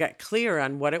married or get clear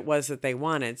on what it was that they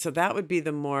wanted. So that would be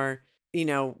the more,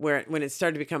 when it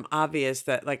started to become obvious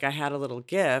that like I had a little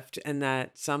gift and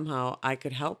that somehow I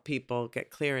could help people get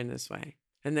clear in this way.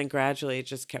 And then gradually it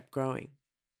just kept growing.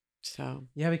 So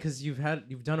Yeah, because you've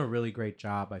done a really great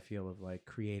job, I feel, of like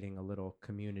creating a little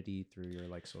community through your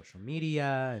like social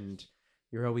media, and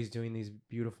you're always doing these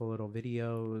beautiful little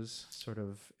videos, sort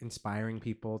of inspiring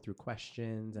people through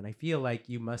questions. And I feel like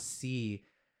you must see,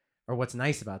 or what's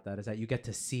nice about that is that you get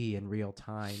to see in real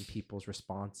time people's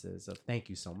responses of thank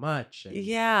you so much, and you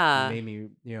yeah. made me,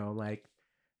 like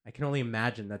I can only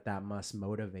imagine that that must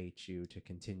motivate you to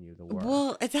continue the work.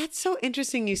 Well, that's so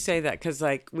interesting you say that because,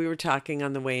 like, we were talking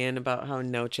on the way in about how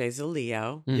Noche's a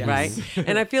Leo, Mhm. right? Yes.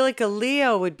 And I feel like a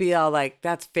Leo would be all like,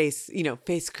 that's face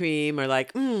cream, or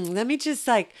like, let me just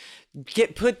like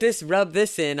rub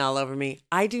this in all over me.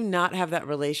 I do not have that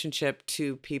relationship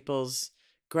to people's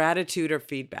gratitude or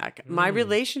feedback. My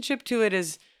relationship to it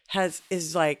is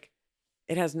like,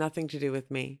 it has nothing to do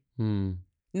with me. Hmm.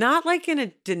 Not like in a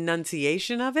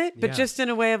denunciation of it, but Yeah. just in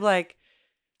a way of like,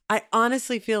 I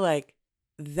honestly feel like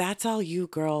that's all you,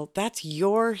 girl. That's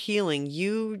your healing.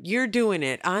 You're doing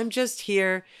it. I'm just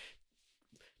here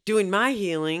doing my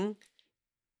healing.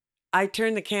 I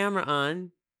turn the camera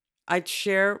on. I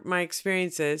share my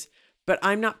experiences, but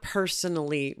I'm not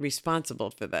personally responsible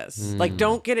for this. Like,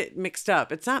 don't get it mixed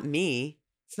up. It's not me.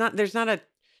 There's not a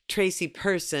Tracy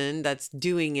person that's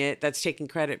doing it, that's taking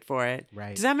credit for it.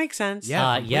 Right. Does that make sense?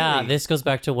 Yeah. Yeah, completely. this goes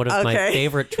back to one of my Okay.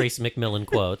 favorite Tracy McMillan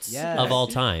quotes Yes. of all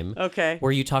time, Okay.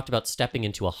 where you talked about stepping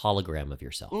into a hologram of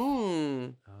yourself.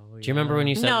 Mm. Oh, Do you remember when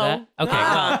you said No. that? Okay,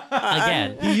 Ah. well,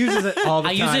 again, He uses it all the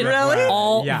I time. use it as Really? well.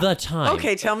 all Yeah. the time.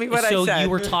 Okay, tell me what I So said. you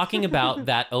were talking about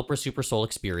that Oprah Super Soul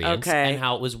experience Okay. and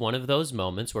how it was one of those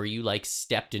moments where you like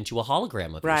stepped into a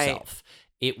hologram of Right. yourself.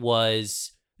 It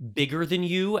was bigger than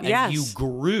you, and Yes. you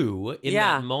grew in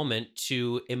Yeah. that moment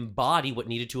to embody what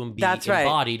needed to be That's right.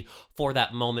 embodied for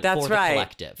that moment, That's for the right.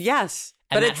 collective. Yes.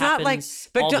 And But that it's not like happens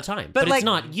all the time. But like, it's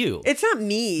not you. It's not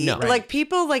me. No. Like Right.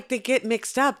 people like they get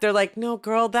mixed up. They're like, "No,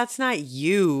 girl, that's not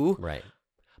you." Right.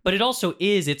 But it also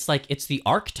is, it's like, it's the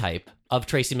archetype of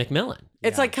Tracy McMillan.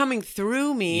 It's Yeah. like coming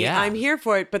through me. Yeah. I'm here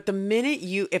for it. But the minute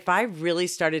if I really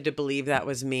started to believe that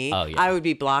was me, Oh, yeah. I would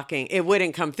be blocking. It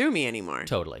wouldn't come through me anymore.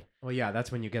 Totally. Well, yeah,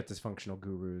 that's when you get dysfunctional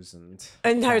gurus and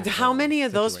How whole many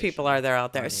of those situation. people are there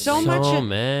out there? I mean, So like- much. So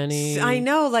many. I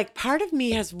know. Like part of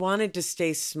me has wanted to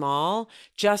stay small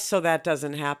just so that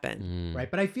doesn't happen. Right,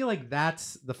 but I feel like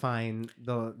that's the fine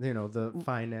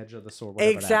edge of the sword.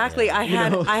 whatever that is. Exactly. I You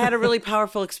had know? I had a really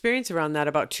powerful experience around that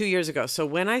about 2 years ago. So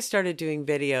when I started doing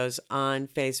videos on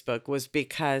Facebook was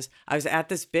because I was at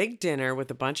this big dinner with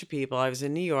a bunch of people. I was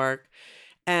in New York,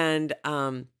 and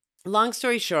long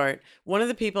story short, one of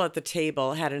the people at the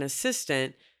table had an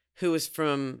assistant who was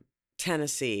from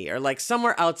Tennessee or like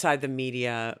somewhere outside the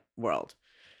media world.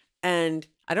 And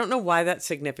I don't know why that's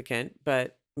significant,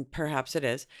 but perhaps it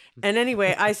is. And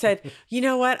anyway, I said, you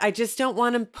know what? I just don't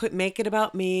want to make it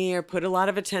about me or put a lot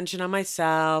of attention on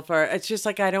myself, or it's just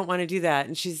like, I don't want to do that.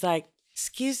 And she's like,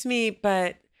 excuse me,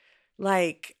 but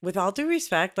like, with all due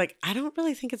respect, like, I don't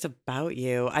really think it's about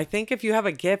you. I think if you have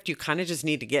a gift, you kind of just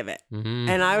need to give it. Mhm.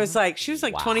 And I was like, she was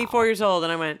like Wow. 24 years old.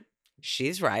 And I went,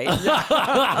 she's right. Okay.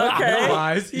 Okay.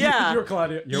 Lies. Yeah. You're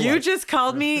Claudia. You're You white. just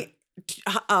called me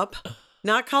up,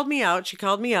 not called me out. She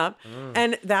called me up.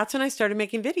 And that's when I started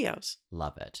making videos.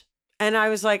 Love it. And I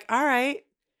was like, all right.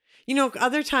 You know,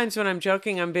 other times when I'm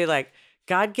joking, I'm be like,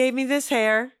 God gave me this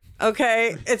hair.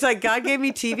 Okay. It's like God gave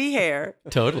me TV hair.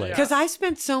 Totally. Because I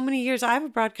spent so many years, I have a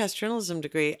broadcast journalism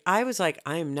degree. I was like,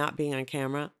 I am not being on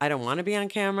camera. I don't want to be on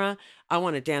camera. I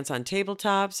want to dance on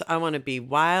tabletops. I want to be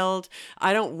wild.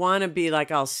 I don't want to be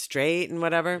like all straight and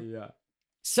whatever. Yeah.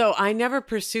 So I never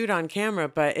pursued on camera,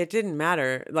 but it didn't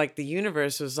matter. Like the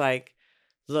universe was like,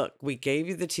 look, we gave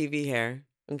you the TV hair.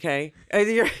 Okay.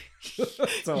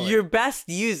 Your best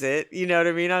use it. You know what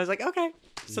I mean? I was like, okay.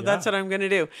 So that's what I'm going to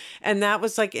do. And that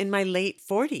was like in my late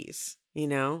 40s, you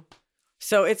know?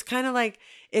 So it's kind of like,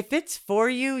 if it's for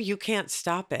you, you can't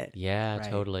stop it, Yeah, Right.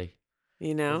 totally.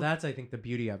 you know? Well, that's I think the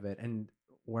beauty of it, and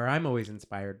where I'm always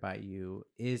inspired by you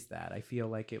is that I feel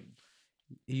like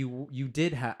you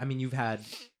did have. I mean, you've had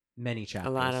many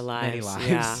chapters, lot of many lives,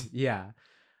 lives, yeah.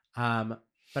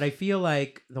 But I feel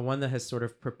like the one that has sort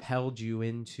of propelled you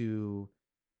into,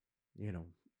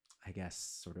 I guess,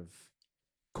 sort of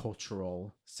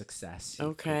cultural success, you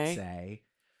Okay. could say,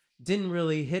 didn't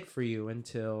really hit for you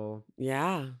until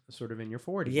Yeah. sort of in your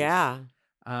 40s. Yeah.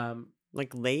 Um,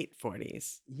 Like late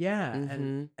 40s. yeah,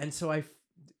 Mhm. and so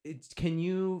can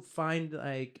you find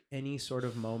like any sort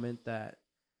of moment that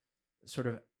sort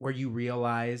of where you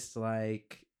realized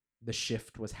like the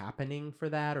shift was happening for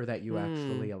that, or that you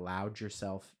actually allowed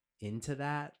yourself into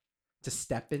that, to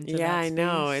step into that Yeah, I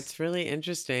know. space? It's really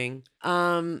interesting.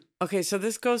 Okay, so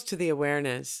this goes to the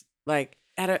awareness. Like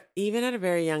even at a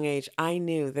very young age, I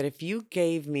knew that if you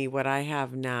gave me what I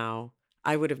have now,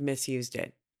 I would have misused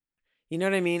it. You know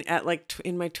what I mean? At like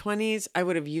in my 20s, I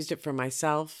would have used it for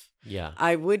myself. Yeah.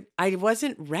 I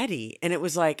wasn't ready. And it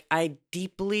was like I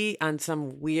deeply, on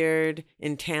some weird,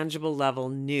 intangible level,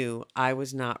 knew I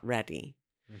was not ready.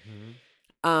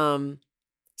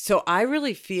 So I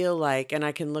really feel like, and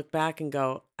I can look back and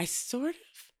go, I sort of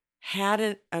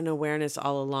had an awareness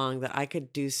all along that I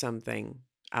could do something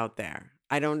out there.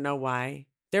 I don't know why.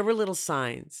 There were little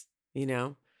signs, you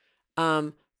know?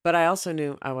 But I also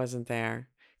knew I wasn't there.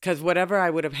 Because whatever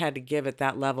I would have had to give at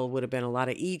that level would have been a lot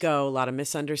of ego, a lot of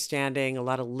misunderstanding, a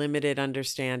lot of limited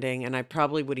understanding, and I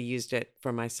probably would have used it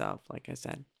for myself, like I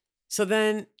said. So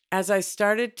then as I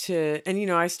started to,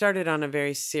 and I started on a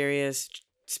very serious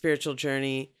spiritual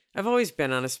journey. I've always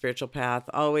been on a spiritual path,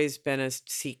 always been a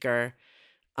seeker.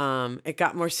 It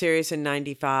got more serious in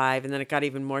 95, and then it got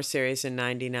even more serious in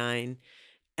 99.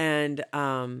 And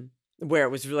where it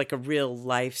was like a real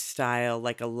lifestyle,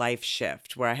 like a life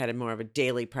shift, where I had more of a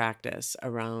daily practice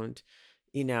around,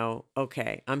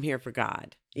 okay, I'm here for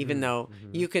God, even though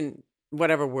you can,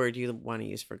 whatever word you want to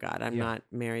use for God. I'm not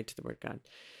married to the word God.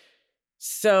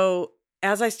 So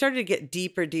as I started to get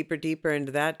deeper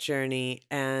into that journey,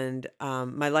 and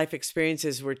my life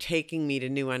experiences were taking me to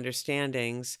new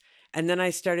understandings, and then I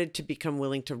started to become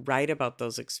willing to write about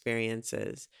those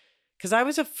experiences because I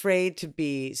was afraid to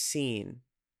be seen.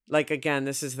 Like, again,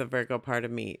 this is the Virgo part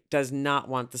of me, does not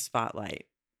want the spotlight,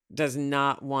 does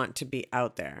not want to be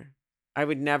out there. I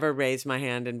would never raise my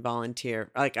hand and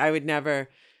volunteer. Like, I would never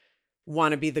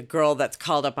want to be the girl that's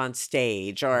called up on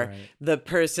stage or the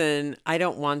person. I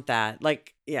don't want that.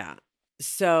 Like, yeah.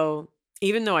 So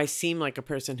even though I seem like a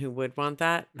person who would want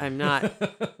that, I'm not.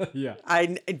 Yeah. I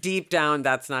deep down,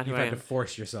 that's not who I am. You've had to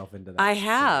force yourself into that. I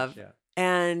have. Stage, yeah.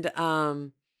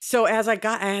 And so as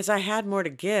I had more to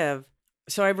give,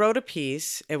 so I wrote a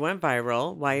piece. It went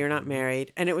viral, Why You're Not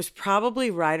Married. And it was probably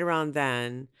right around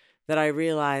then that I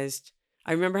realized,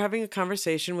 I remember having a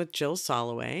conversation with Jill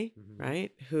Soloway,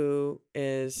 right? Who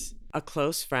is a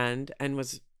close friend and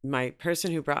was my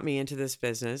person who brought me into this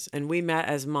business. And we met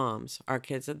as moms, our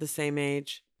kids at the same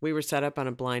age. We were set up on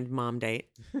a blind mom date.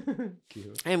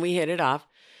 Cute. And we hit it off.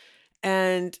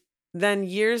 And then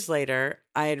years later,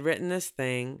 I had written this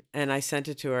thing and I sent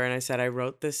it to her and I said, I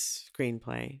wrote this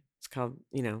screenplay. It's called,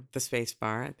 The Space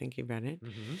Bar. I think you read it.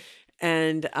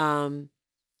 And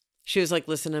she was like,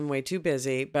 listen, I'm way too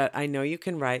busy, but I know you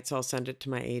can write, so I'll send it to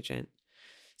my agent.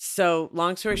 So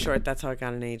long story short, that's how I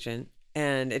got an agent.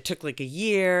 And it took like a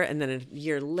year. And then a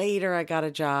year later, I got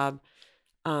a job.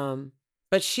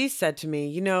 But she said to me,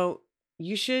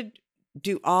 you should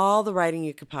do all the writing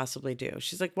you could possibly do.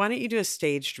 She's like, why don't you do a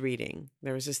staged reading?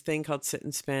 There was this thing called Sit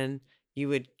and Spin. You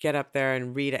would get up there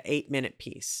and read an 8-minute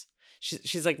piece.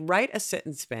 She's like, write a sit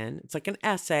and spin. It's like an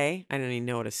essay. I don't even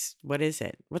know what is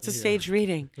it? What's a staged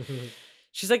reading?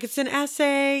 She's like, it's an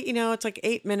essay. It's like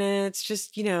 8 minutes.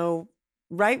 Just,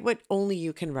 write what only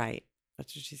you can write.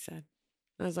 That's what she said.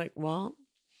 I was like, well,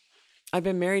 I've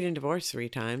been married and divorced 3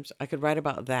 times. I could write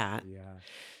about that. Yeah.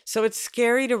 So it's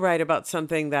scary to write about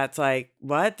something that's like,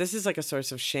 what? This is like a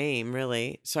source of shame,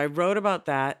 really. So I wrote about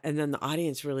that, and then the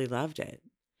audience really loved it.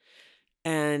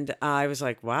 And I was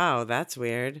like, wow, that's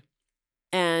weird.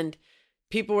 And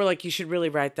people were like, you should really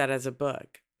write that as a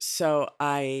book. So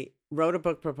I wrote a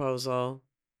book proposal.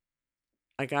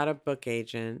 I got a book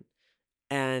agent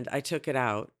and I took it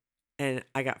out and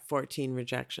I got 14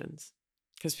 rejections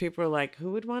because people were like,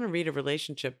 who would want to read a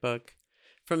relationship book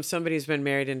from somebody who's been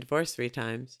married and divorced 3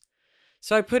 times?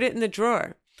 So I put it in the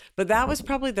drawer. But that was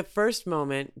probably the first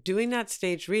moment doing that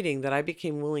stage reading that I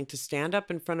became willing to stand up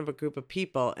in front of a group of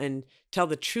people and tell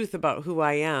the truth about who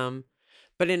I am,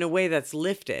 but in a way that's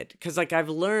lifted. Because like I've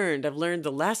learned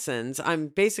the lessons. I'm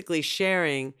basically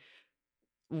sharing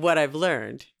what I've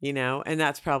learned, and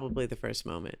that's probably the first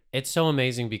moment. It's so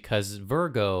amazing because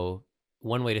Virgo,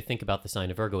 one way to think about the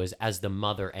sign of Virgo is as the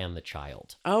mother and the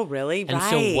child. Oh, really? And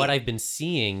so what I've been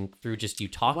seeing through just you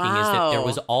talking is that there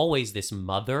was always this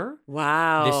mother.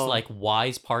 Wow. This like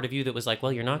wise part of you that was like,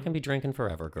 well, you're not going to be drinking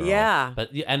forever, girl. Yeah.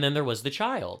 And then there was the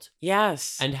child.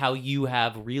 Yes. And how you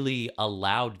have really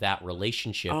allowed that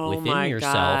relationship within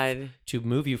yourself God. To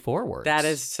move you forward. That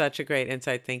is such a great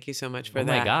insight. Thank you so much for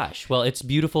that. Oh my gosh. Well, it's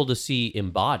beautiful to see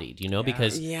embodied,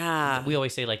 because we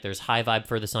always say like there's high vibe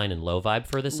for the sign and low vibe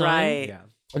for the sign. Right. Yeah.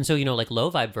 And so, like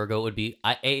low vibe Virgo would be,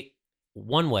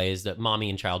 one way is that mommy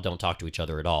and child don't talk to each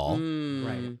other at all.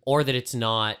 Right. Or that it's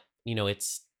not,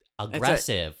 it's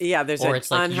aggressive. There's or an it's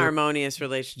like unharmonious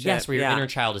relationship. Yes, where your inner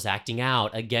child is acting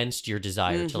out against your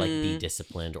desire to like be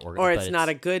disciplined. Or it's not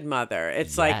a good mother.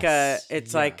 It's like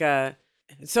a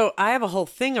so I have a whole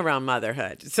thing around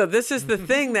motherhood. So this is the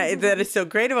thing that is so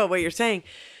great about what you're saying,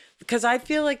 because I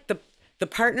feel like the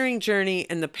partnering journey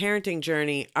and the parenting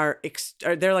journey are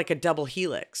they're like a double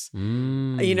helix.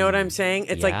 You know what I'm saying?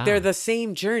 It's like they're the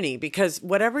same journey, because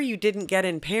whatever you didn't get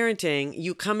in parenting,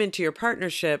 you come into your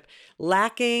partnership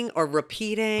lacking or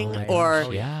repeating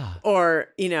or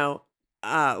you know,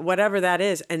 whatever that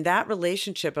is. And that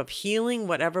relationship of healing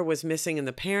whatever was missing in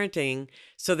the parenting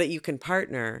so that you can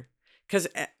partner. Because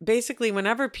basically,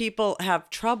 whenever people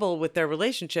have trouble with their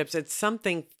relationships, it's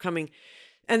something coming.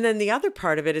 And then the other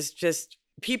part of it is just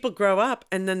people grow up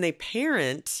and then they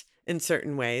parent in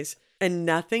certain ways and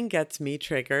nothing gets me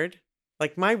triggered.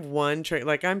 Like my one trigger,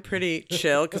 like I'm pretty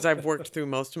chill because I've worked through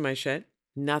most of my shit.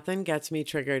 Nothing gets me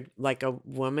triggered like a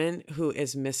woman who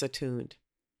is misattuned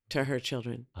to her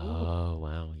children. Oh,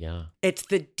 wow. Yeah. It's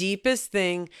the deepest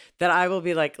thing that I will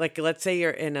be like, let's say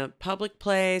you're in a public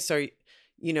place or,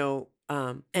 you know,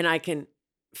 and I can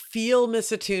feel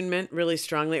misattunement really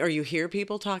strongly, or you hear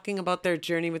people talking about their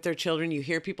journey with their children. You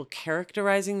hear people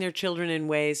characterizing their children in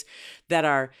ways that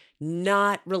are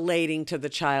not relating to the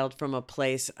child from a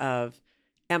place of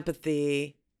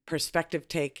empathy, perspective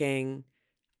taking,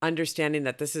 understanding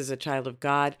that this is a child of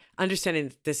God, understanding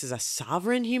that this is a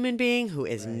sovereign human being who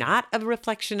is not a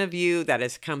reflection of you, that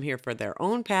has come here for their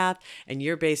own path, and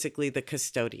you're basically the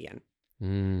custodian.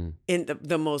 In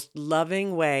the most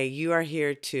loving way, you are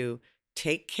here to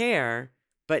take care,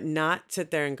 but not sit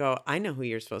there and go, I know who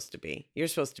you're supposed to be. You're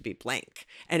supposed to be blank.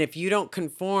 And if you don't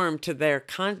conform to their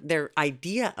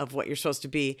idea of what you're supposed to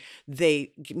be,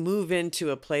 they move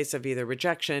into a place of either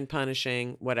rejection,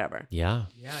 punishing, whatever. Yeah.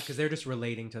 Yeah, because they're just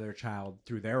relating to their child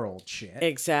through their old shit.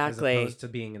 Exactly. As opposed to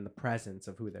being in the presence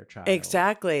of who their child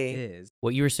is.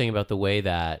 What you were saying about the way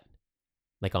that,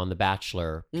 like on The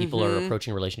Bachelor, people are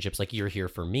approaching relationships like you're here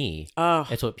for me. Oh,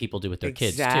 it's what people do with their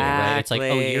kids too, right? It's like,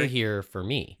 oh, you're here for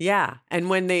me. Yeah. And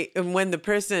when the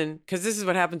person, because this is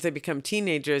what happens, they become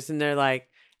teenagers and they're like,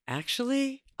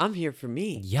 actually, I'm here for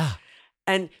me. Yeah.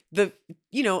 And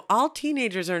all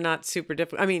teenagers are not super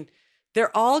difficult. I mean,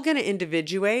 they're all going to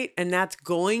individuate, and that's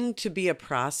going to be a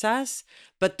process,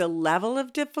 but the level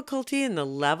of difficulty and the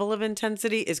level of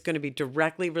intensity is going to be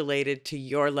directly related to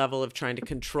your level of trying to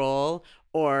control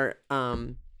or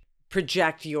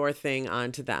project your thing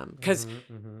onto them, because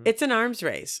it's an arms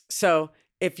race. So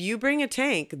if you bring a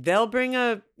tank, they'll bring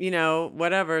a,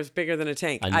 whatever is bigger than a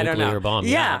tank. I don't know. Nuclear bomb.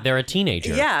 Yeah. They're a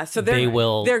teenager. Yeah. So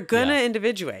they're going to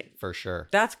individuate. For sure.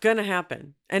 That's going to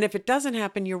happen. And if it doesn't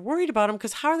happen, you're worried about them,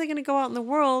 because how are they going to go out in the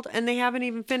world and they haven't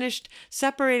even finished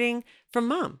separating from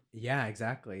mom? Yeah,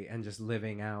 exactly. And just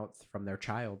living out from their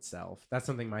child self. That's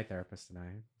something my therapist and I,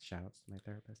 shout outs to my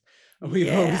therapist,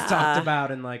 we've always talked about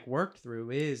and like worked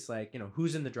through is like,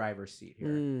 who's in the driver's seat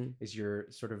here? Is your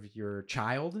sort of your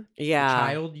child? Yeah.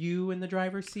 The child you in the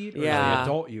driver's seat? Or is the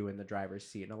adult you in the driver's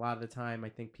seat? And a lot of the time, I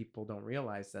think people don't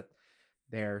realize that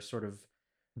they're sort of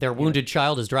their wounded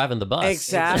child is driving the bus.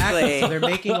 Exactly. So they're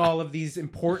making all of these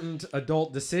important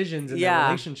adult decisions in their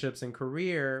relationships and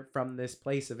career from this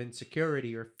place of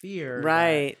insecurity or fear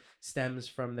that stems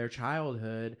from their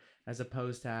childhood, as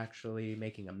opposed to actually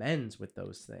making amends with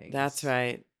those things. That's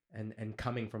right. And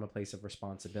coming from a place of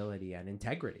responsibility and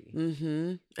integrity.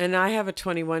 Mm-hmm. And I have a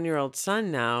 21-year-old son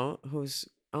now who's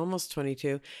almost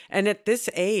 22. And at this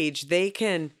age, they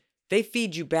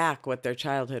feed you back what their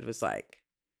childhood was like.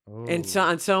 And so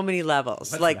on so many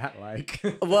levels. What's that like?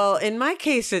 Well, in my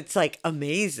case, it's like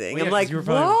amazing. Well, I'm like,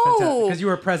 whoa. Because you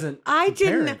were present. I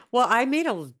didn't. Well, I made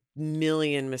a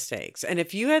million mistakes. And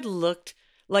if you had looked,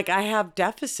 like I have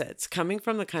deficits coming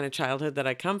from the kind of childhood that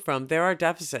I come from, there are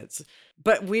deficits.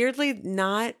 But weirdly,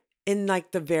 not in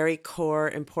like the very core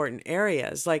important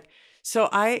areas. Like, so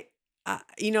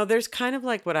there's kind of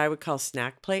like what I would call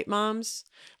snack plate moms.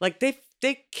 Like they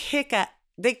kick a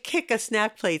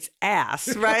snack plate's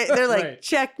ass, right? They're like,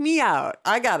 check me out.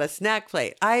 I got a snack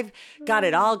plate. I've got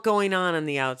it all going on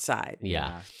the outside.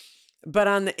 Yeah. But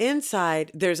on the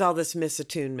inside, there's all this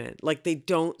misattunement. Like they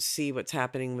don't see what's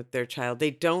happening with their child.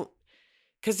 They don't,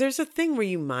 because there's a thing where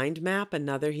you mind map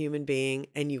another human being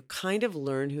and you kind of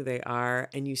learn who they are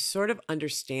and you sort of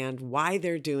understand why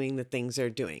they're doing the things they're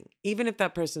doing, even if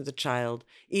that person's a child,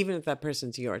 even if that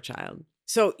person's your child.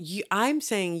 So I'm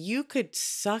saying you could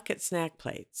suck at snack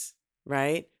plates,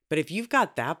 right? But if you've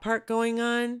got that part going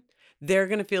on, they're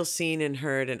going to feel seen and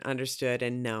heard and understood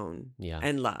and known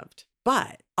and loved.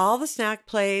 But all the snack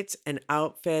plates and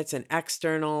outfits and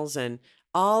externals and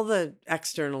all the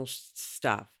external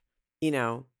stuff,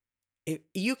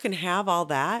 you can have all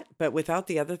that, but without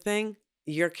the other thing,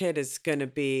 your kid is going to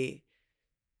be,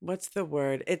 what's the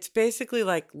word? It's basically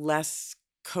like less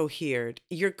cohered.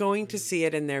 You're going to see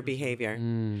it in their behavior.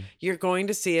 Mm. You're going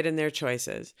to see it in their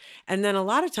choices. And then a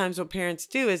lot of times what parents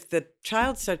do is the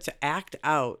child starts to act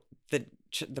out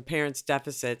the parent's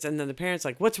deficits. And then the parent's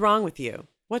like, what's wrong with you?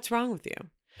 What's wrong with you?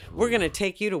 We're going to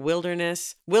take you to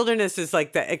wilderness. Wilderness is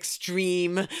like the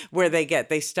extreme where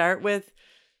they start with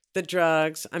the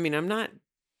drugs. I mean, I'm not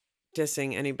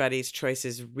dissing anybody's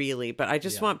choices really, but I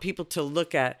just want people to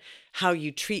look at how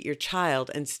you treat your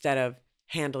child instead of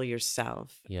handle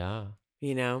yourself. Yeah.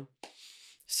 You know?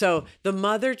 So the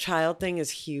mother-child thing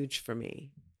is huge for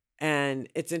me. And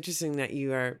it's interesting that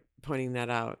you are pointing that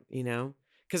out, you know?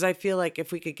 Because I feel like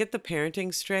if we could get the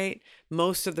parenting straight,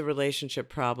 most of the relationship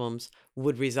problems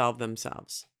would resolve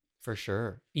themselves. For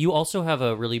sure. You also have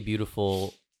a really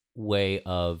beautiful way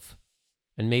of,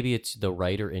 and maybe it's the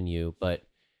writer in you, but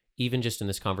even just in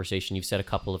this conversation, you've said a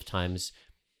couple of times,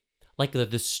 like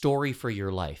the story for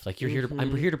your life. Like you're here to,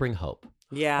 I'm here to bring hope.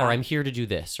 Yeah. Or I'm here to do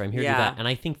this, or I'm here to do that. And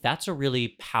I think that's a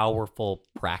really powerful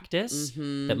practice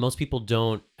that most people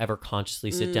don't ever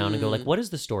consciously sit down and go like, what is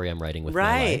the story I'm writing with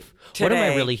my life? What am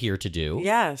I really here to do?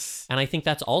 Yes. And I think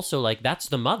that's also like, that's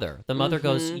the mother. The mother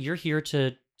goes, you're here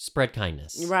to spread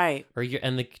kindness. Right.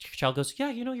 And the child goes, yeah,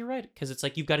 you know, you're right. Because it's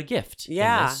like, you've got a gift.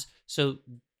 Yeah. In this. So.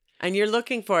 And you're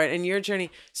looking for it in your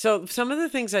journey. So some of the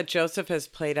things that Joseph has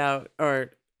played out,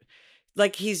 or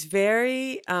like he's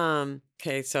very,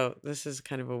 okay, so this is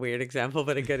kind of a weird example,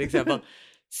 but a good example.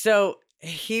 So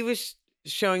he was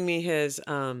showing me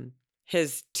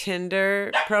his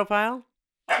Tinder profile.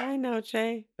 I know,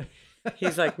 Jay.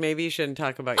 He's like, maybe you shouldn't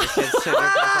talk about your kid's Tinder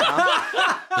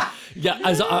profile. Yeah,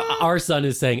 as our son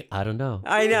is saying, I don't know.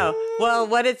 I know. Well,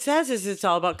 what it says is it's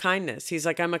all about kindness. He's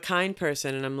like, I'm a kind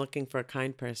person and I'm looking for a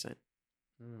kind person.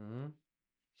 Mm-hmm.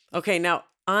 Okay, now,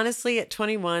 honestly, at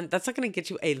 21, that's not going to get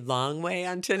you a long way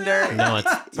on Tinder. No,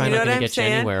 it's probably not going to get you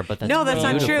anywhere, but that's no, that's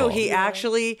beautiful. not true. He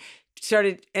actually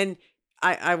started, and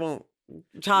I won't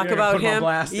talk about put him on him.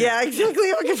 blast. Yeah,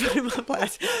 exactly. I'm going to put him on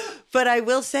blast. But I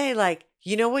will say, like,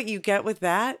 you know what you get with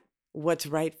that? What's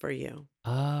right for you.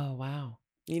 Oh, wow.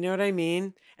 You know what I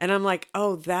mean? And I'm like,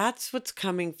 oh, that's what's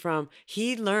coming from.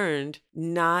 He learned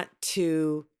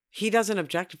he doesn't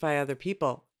objectify other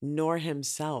people, nor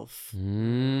himself.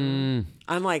 I'm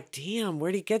like, damn,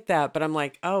 where'd he get that? But I'm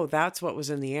like, oh, that's what was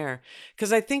in the air.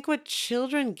 Because I think what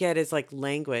children get is like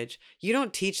language. You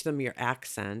don't teach them your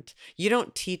accent. You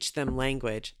don't teach them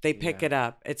language. They pick it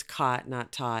up. It's caught,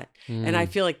 not taught. And I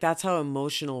feel like that's how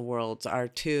emotional worlds are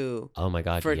too. Oh my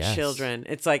God, for yes. children.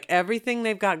 It's like everything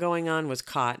they've got going on was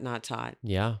caught, not taught.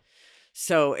 Yeah.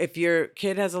 So if your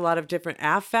kid has a lot of different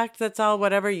affect, that's all,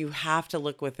 whatever, you have to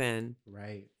look within.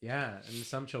 Right. Yeah. And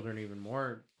some children are even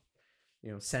more,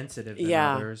 sensitive than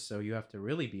others. So you have to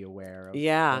really be aware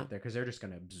of because they're just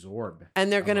going to absorb.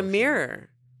 And they're going to mirror.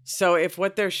 So if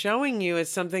what they're showing you is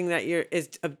something that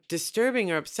is disturbing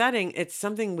or upsetting, it's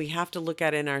something we have to look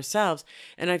at in ourselves.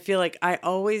 And I feel like I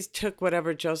always took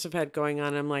whatever Joseph had going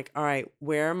on. I'm like, all right,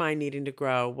 where am I needing to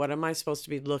grow? What am I supposed to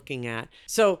be looking at?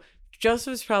 So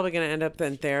Joseph's probably going to end up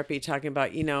in therapy talking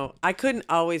about, I couldn't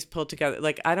always pull together.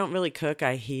 Like, I don't really cook.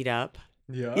 I heat up.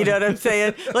 Yeah. You know what I'm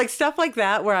saying? Like stuff like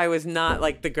that where I was not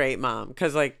like the great mom.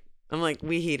 Because I'm like,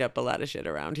 we heat up a lot of shit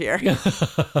around here. There's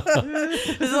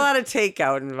a lot of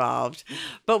takeout involved.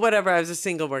 But whatever, I was a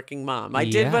single working mom. I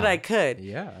did what I could.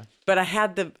 Yeah. But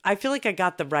I feel like I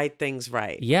got the right things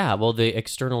right. Yeah. Well, the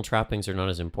external trappings are not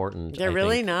as important. They're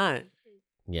really not.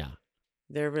 Yeah.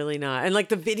 They're really not. And like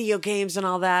the video games and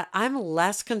all that, I'm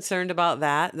less concerned about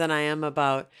that than I am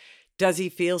about, does he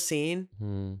feel seen?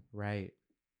 Right.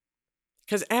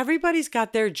 Because everybody's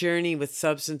got their journey with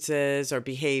substances or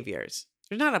behaviors.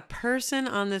 There's not a person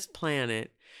on this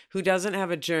planet who doesn't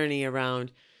have a journey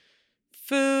around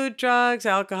food, drugs,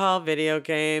 alcohol, video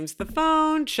games, the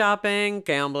phone, shopping,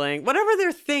 gambling, whatever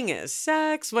their thing is,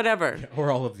 sex, whatever.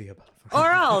 Or all of the above.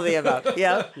 Or all of the above.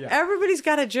 Yeah. Everybody's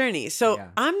got a journey. So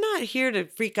I'm not here to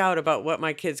freak out about what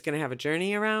my kid's going to have a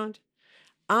journey around.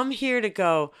 I'm here to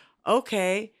go,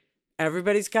 okay,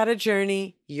 everybody's got a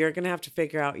journey. You're going to have to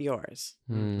figure out yours.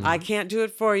 I can't do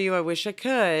it for you. I wish I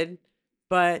could.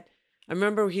 But I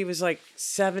remember he was like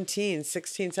 16,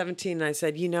 17. And I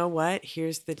said, you know what?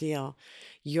 Here's the deal.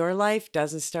 Your life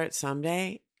doesn't start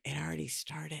someday. It already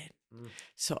started.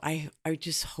 So I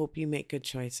just hope you make good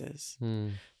choices.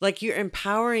 Like you're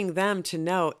empowering them to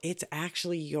know it's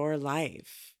actually your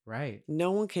life. Right.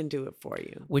 No one can do it for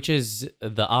you. Which is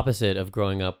the opposite of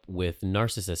growing up with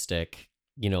narcissistic,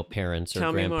 parents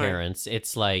or grandparents.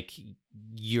 It's like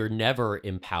you're never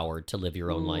empowered to live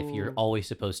your own life. You're always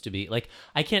supposed to be like,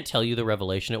 I can't tell you the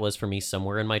revelation it was for me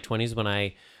somewhere in my 20s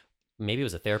when maybe it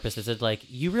was a therapist that said like,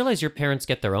 you realize your parents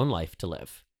get their own life to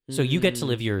live. So you get to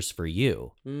live yours for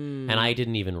you. Mm. And I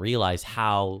didn't even realize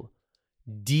how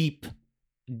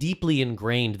deeply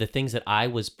ingrained the things that I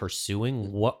was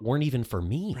pursuing weren't even for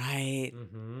me. Right.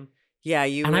 Mm-hmm. Yeah.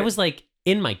 I was like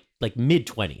in my like mid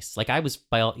 20s. Like I was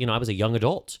I was a young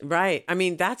adult. Right. I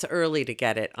mean, that's early to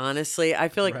get it, honestly. I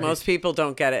feel like Right. most people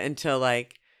don't get it until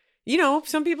like,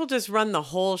 some people just run the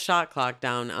whole shot clock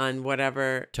down on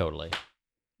whatever. Totally.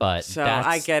 But So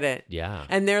I get it. Yeah.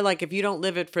 And they're like, if you don't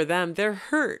live it for them, they're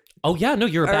hurt. Oh yeah, no,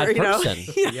 you're a bad person.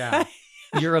 Yeah.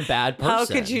 You're a bad person. How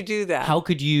could you do that? How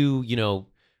could you,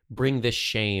 bring this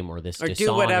shame or this or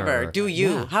dishonor? do whatever. Do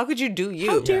you. Yeah. How could you do you?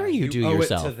 How dare you do owe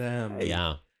yourself? it to them.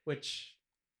 Yeah. Which,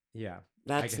 yeah.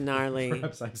 That's I guess gnarly.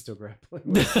 Perhaps I'm still grappling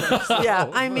with myself. Yeah,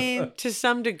 I mean, to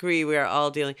some degree, we are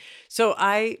all dealing. So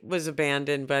I was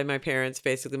abandoned by my parents.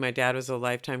 Basically, my dad was a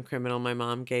lifetime criminal. My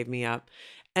mom gave me up.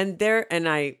 And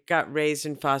I got raised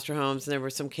in foster homes, and there were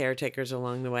some caretakers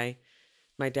along the way.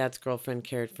 My dad's girlfriend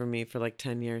cared for me for like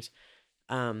 10 years.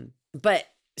 But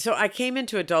so I came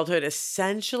into adulthood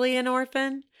essentially an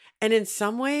orphan. And in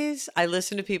some ways, I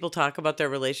listen to people talk about their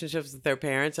relationships with their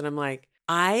parents, and I'm like,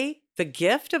 the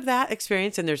gift of that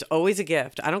experience, and there's always a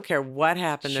gift. I don't care what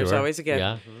happened. There's Sure. always a gift.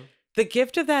 Yeah. Mm-hmm. The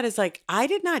gift of that is like, I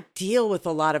did not deal with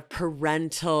a lot of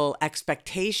parental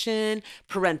expectation,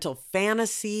 parental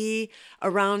fantasy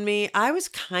around me. I was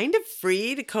kind of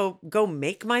free to go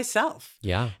make myself.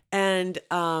 Yeah. And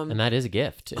that is a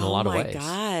gift in a lot of ways. Oh my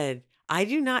God. I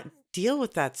do not deal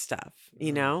with that stuff,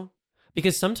 you know?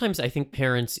 Because sometimes I think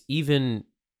parents, even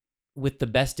with the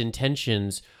best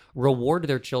intentions, reward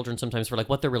their children sometimes for like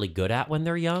what they're really good at when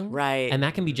they're young. Right. And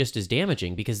that can be just as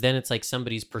damaging because then it's like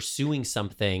somebody's pursuing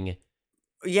something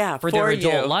for their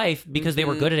adult you. life because they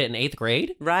were Mhm. good at it in 8th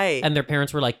grade. Right. And their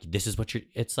parents were like, this is what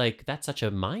it's like, that's such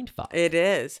a mind fuck. It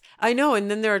is. I know.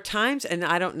 And then there are times, and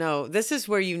I don't know, this is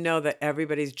where you know that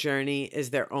everybody's journey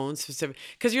is their own specific,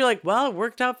 because you're like, well, it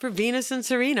worked out for Venus and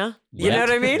Serena. You know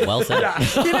what I mean? Well said.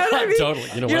 You know what I mean? Totally.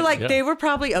 You know You're what? like, Yeah. they were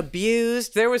probably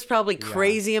abused. There was probably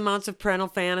crazy amounts of parental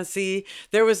fantasy.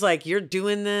 There was like, you're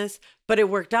doing this, but it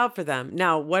worked out for them.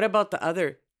 Now, what about the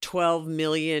other 12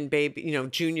 million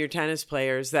junior tennis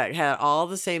players that had all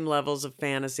the same levels of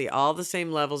fantasy, all the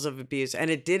same levels of abuse,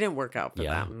 and it didn't work out for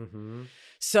them? Mm-hmm.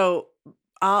 So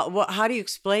how do you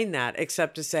explain that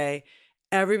except to say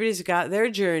everybody's got their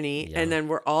journey and then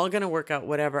we're all going to work out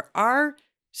whatever our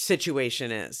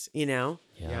situation is,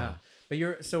 Yeah. But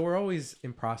we're always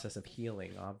in process of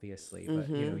healing, obviously. But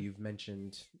you've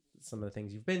mentioned some of the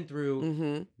things you've been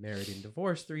through, married and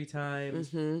divorced 3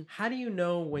 times. How do you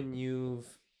know when you've,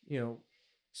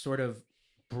 sort of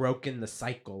broken the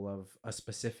cycle of a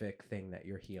specific thing that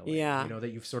you're healing? Yeah.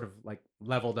 That you've sort of like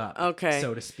leveled up, Okay.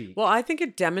 so to speak. Well, I think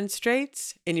it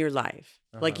demonstrates in your life.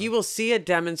 Like you will see a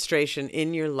demonstration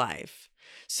in your life.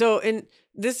 So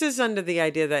this is under the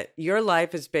idea that your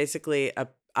life is basically a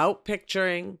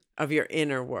outpicturing of your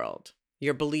inner world,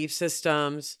 your belief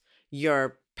systems,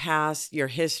 your past, your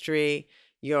history,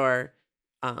 your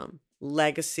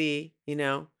legacy,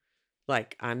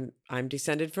 like I'm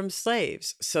descended from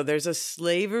slaves. So there's a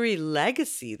slavery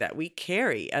legacy that we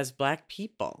carry as Black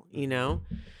people,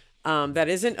 that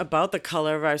isn't about the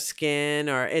color of our skin,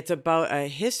 or it's about a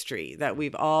history that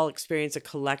we've all experienced, a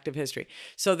collective history.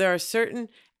 So there are certain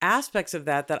aspects of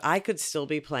that I could still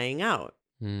be playing out.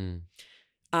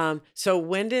 So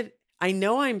when did I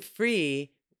know I'm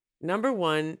free? Number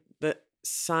one, the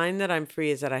sign that I'm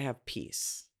free is that I have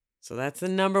peace. So that's the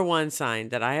number one sign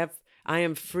that I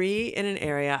am free in an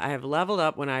area. I have leveled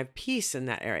up when I have peace in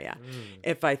that area.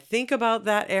 If I think about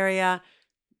that area,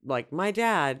 like my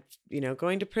dad,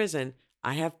 going to prison,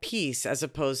 I have peace as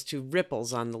opposed to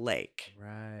ripples on the lake.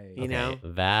 Right. You know?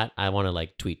 That I want to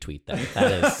like tweet that.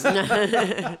 That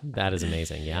is that is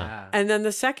amazing. Yeah. And then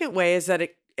the second way is that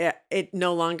it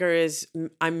no longer is,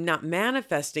 I'm not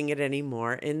manifesting it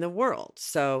anymore in the world.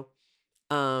 So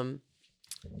to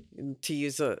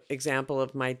use an example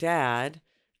of my dad,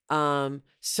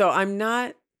 so I'm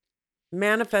not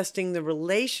manifesting the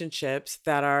relationships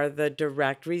that are the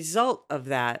direct result of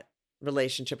that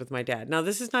relationship with my dad. Now,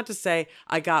 this is not to say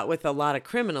I got with a lot of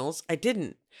criminals. I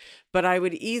didn't. But I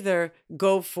would either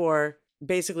go for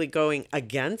basically going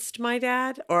against my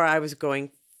dad, or I was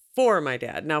going for my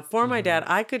dad. Now, for my dad,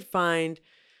 I could find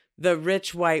the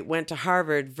rich white went to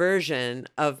Harvard version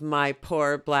of my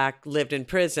poor Black lived in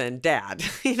prison dad.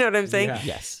 You know what I'm saying? Yeah.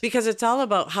 Yes. Because it's all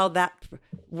about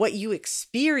what you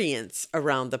experience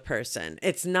around the person.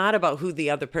 It's not about who the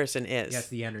other person is. Yes,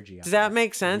 the energy. Does that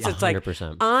make sense? Yeah. It's like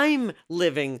 100%. I'm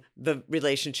living the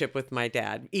relationship with my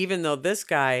dad, even though this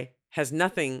guy has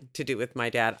nothing to do with my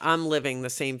dad. I'm living the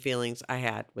same feelings I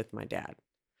had with my dad.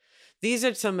 These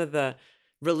are some of the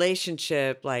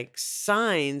relationship like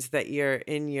signs that you're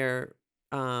in your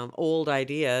old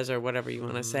ideas or whatever you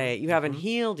want to say, you haven't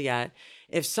healed yet,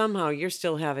 if somehow you're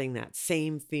still having that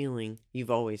same feeling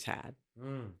you've always had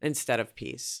instead of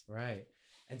peace. Right.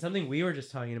 And something we were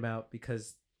just talking about,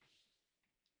 because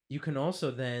you can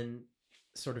also then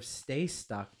sort of stay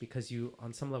stuck because you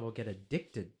on some level get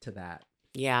addicted to that.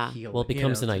 Yeah. Healing, Well, it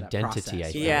becomes an to that identity, I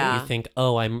process, think. right? Yeah. You think,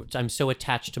 oh, I'm so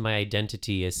attached to my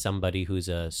identity as somebody who's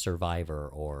a survivor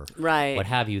or Right. what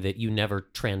have you, that you never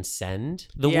transcend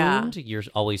the Yeah. wound. You're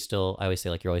always still, I always say,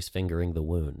 like, you're always fingering the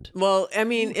wound. Well, I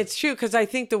mean, it's true, because I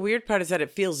think the weird part is that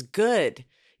it feels good.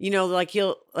 You know, like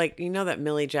that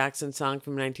Millie Jackson song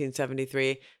from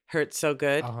 1973, "Hurts So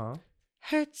Good." Uh-huh.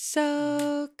 Hurts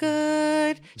so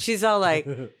good. She's all like,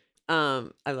 I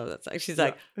love that song. She's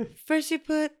like, first you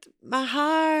put my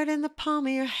heart in the palm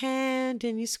of your hand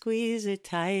and you squeeze it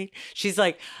tight. She's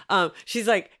like,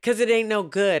 because it ain't no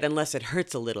good unless it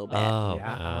hurts a little bit. Oh,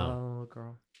 Yeah. wow. Oh,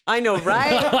 girl. I know,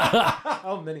 right?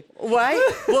 How many? Right?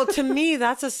 Well, to me,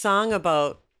 that's a song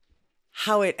about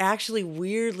how it actually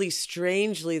weirdly,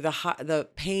 strangely, the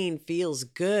pain feels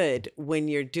good when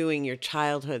you're doing your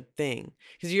childhood thing.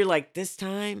 Because you're like, this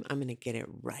time I'm going to get it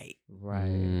right. Right.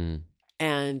 Mm.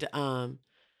 And of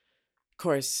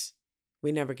course,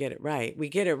 we never get it right. We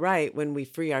get it right when we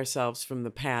free ourselves from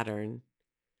the pattern,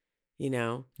 you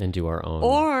know? And do our own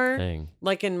Or, thing.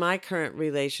 like in my current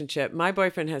relationship, my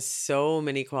boyfriend has so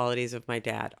many qualities of my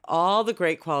dad, all the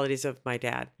great qualities of my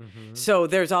dad. Mm-hmm. So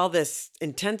there's all this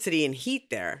intensity and heat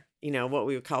there, you know, what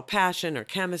we would call passion or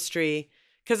chemistry.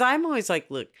 Because I'm always like,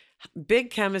 look, big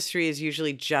chemistry is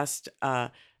usually just a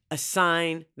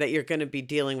sign that you're going to be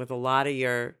dealing with a lot of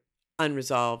your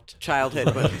unresolved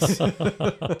childhood wounds.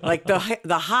 Like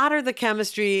the hotter the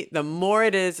chemistry, the more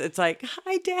it is. It's like,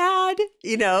 hi, Dad.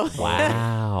 You know.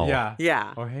 Wow. Yeah.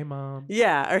 Yeah. Or hey, mom.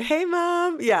 Yeah. Or hey,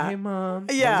 Mom. Yeah. Hey, mom.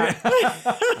 Yeah.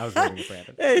 I was waiting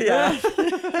for Brandon.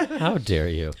 Yeah. How dare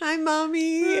you? Hi,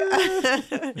 Mommy. You're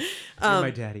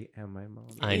my daddy and my mom.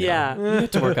 I know. Yeah. You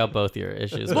have to work out both your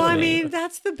issues. Well, with I me. mean,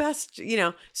 that's the best, you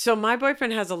know. So my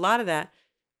boyfriend has a lot of that,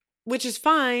 which is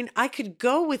fine. I could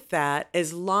go with that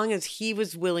as long as he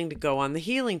was willing to go on the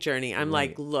healing journey. I'm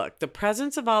like, look, the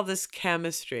presence of all this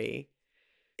chemistry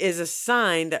is a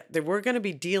sign that we're going to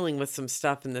be dealing with some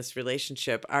stuff in this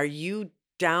relationship. Are you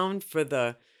down for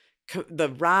the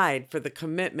ride, for the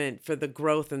commitment, for the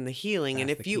growth and the healing? That's and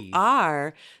if the you key.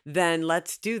 are, then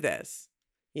let's do this,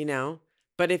 you know?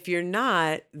 But if you're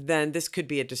not, then this could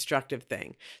be a destructive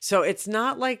thing. So it's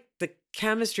not like the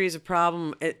chemistry is a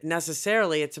problem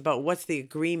necessarily. It's about what's the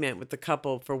agreement with the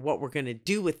couple for what we're going to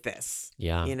do with this.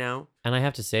 Yeah. You know? And I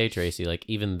have to say, Tracy, like,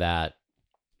 even that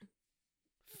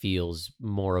feels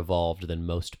more evolved than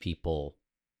most people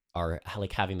are,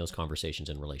 like, having those conversations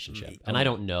in relationship. And I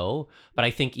don't know, but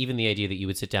I think even the idea that you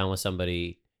would sit down with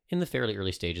somebody in the fairly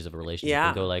early stages of a relationship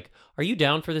and go like, are you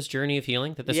down for this journey of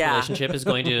healing that this relationship is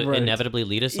going to Right. inevitably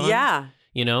lead us on? Yeah.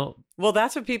 You know? Well,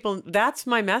 that's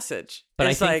my message. But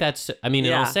It's I think like, that's, I mean,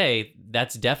 and yeah. I'll say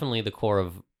that's definitely the core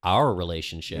of our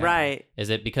relationship. Right. Is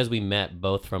that because we met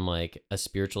both from like a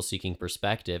spiritual seeking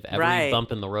perspective, every Right.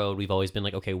 bump in the road, we've always been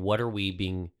like, okay, what are we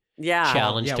being Yeah.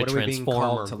 challenged Yeah, to what are we being transform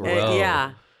called or to grow? learn?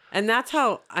 Yeah. And that's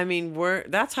how, I mean,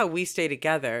 that's how we stay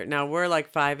together. Now we're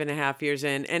like 5.5 years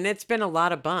in, and it's been a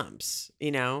lot of bumps, you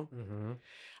know? Mm-hmm.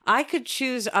 I could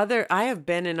choose I have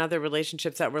been in other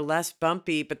relationships that were less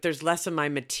bumpy, but there's less of my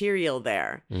material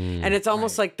there. And it's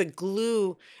almost like the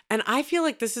glue. And I feel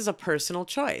like this is a personal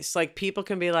choice. Like people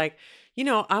can be like, you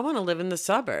know, I want to live in the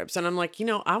suburbs. And I'm like, you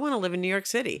know, I want to live in New York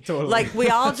City. Totally. Like we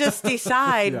all just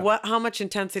decide how much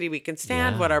intensity we can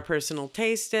stand, Yeah. what our personal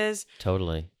taste is.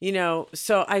 Totally. You know,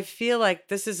 so I feel like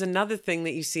this is another thing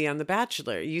that you see on The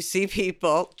Bachelor. You see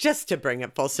people, just to bring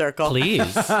it full circle. Please.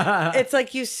 It's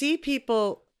like you see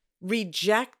people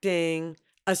rejecting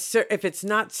if it's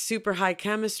not super high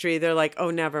chemistry, they're like, oh,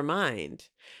 never mind.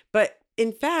 But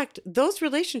in fact, those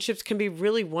relationships can be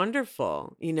really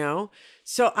wonderful, you know?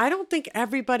 So I don't think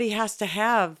everybody has to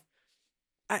have,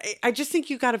 I just think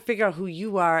you got to figure out who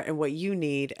you are and what you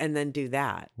need and then do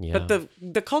that. Yeah. But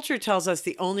the culture tells us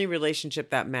the only relationship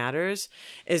that matters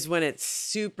is when it's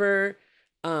super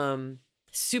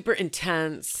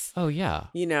intense. Oh, yeah.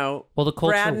 You know, Well, the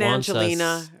culture Brad and wants Angelina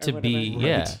us or to be, whatever.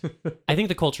 yeah. I think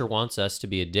the culture wants us to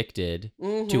be addicted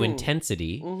to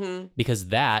intensity because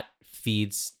that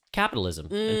feeds capitalism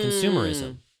and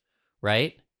consumerism,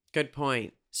 right? Good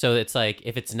point. So it's like,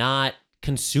 if it's not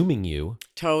consuming you,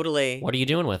 Totally. what are you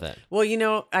doing with it? Well,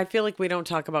 I feel like we don't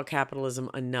talk about capitalism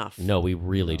enough. No, we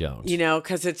really don't.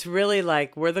 Because it's really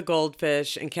like we're the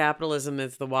goldfish and capitalism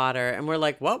is the water. And we're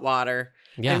like, what water?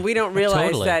 Yeah, And we don't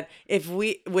realize totally. that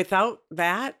without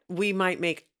that, we might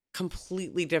make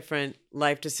completely different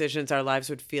life decisions. Our lives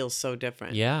would feel so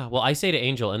different. Yeah. Well, I say to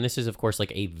Angel, and this is, of course,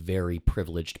 like a very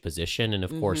privileged position. And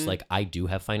of course, like I do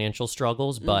have financial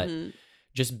struggles, but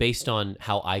just based on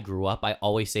how I grew up, I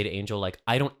always say to Angel, like,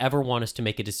 I don't ever want us to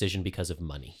make a decision because of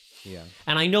money. Yeah.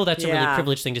 And I know that's a really Yeah.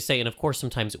 privileged thing to say. And of course,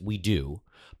 sometimes we do.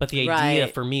 But the idea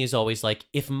Right. for me is always like,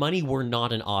 if money were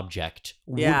not an object,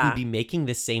 Yeah. would we be making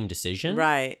the same decision?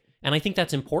 Right. And I think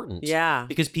that's important. Yeah.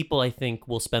 Because people, I think,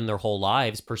 will spend their whole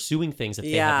lives pursuing things that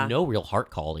they Yeah. have no real heart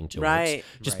calling towards. Right.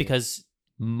 Just Right. because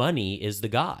money is the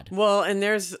god. Well, and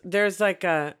there's like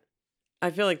I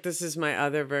feel like this is my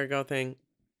other Virgo thing.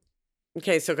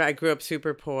 Okay, so I grew up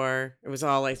super poor. It was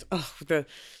all like, oh, the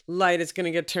light is going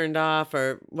to get turned off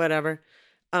or whatever.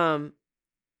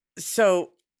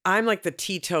 So I'm like the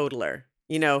teetotaler,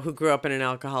 who grew up in an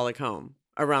alcoholic home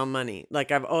around money.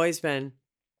 Like I've always been,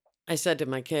 I said to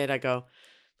my kid, I go,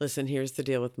 listen, here's the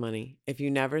deal with money. If you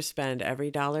never spend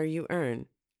every dollar you earn,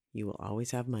 you will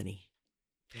always have money.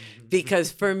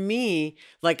 Because for me,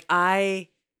 like I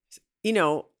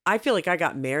feel like I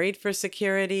got married for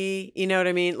security. You know what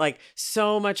I mean? Like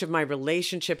so much of my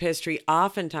relationship history,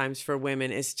 oftentimes for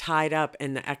women, is tied up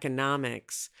in the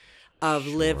economics of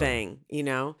living,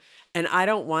 and I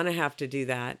don't want to have to do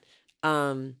that.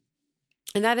 And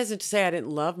that isn't to say I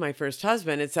didn't love my first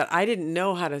husband. It's that I didn't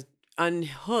know how to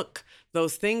unhook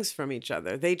those things from each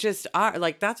other. They just are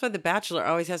like, that's why the bachelor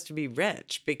always has to be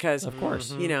rich because, Of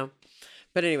course.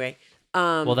 But anyway,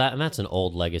 Well, that's an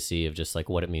old legacy of just like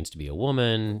what it means to be a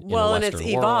woman in the and Western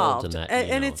it's world, evolved, and that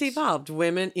and it's evolved.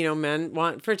 Women, men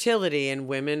want fertility, and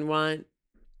women want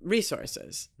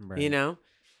resources. Right.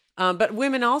 But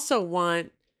women also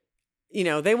want,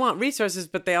 they want resources,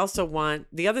 but they also want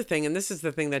the other thing, and this is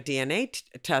the thing that DNA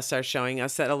tests are showing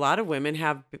us, that a lot of women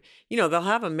have, they'll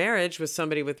have a marriage with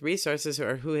somebody with resources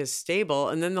or who is stable,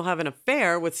 and then they'll have an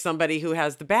affair with somebody who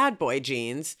has the bad boy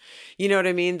genes. You know what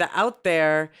I mean? The out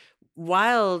there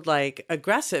wild, like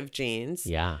aggressive genes.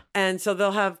 Yeah. And so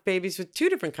they'll have babies with two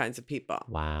different kinds of people.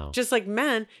 Wow. Just like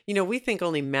men, we think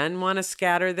only men want to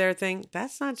scatter their thing.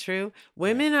 That's not true.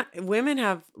 Women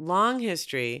have long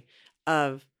history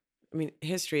of,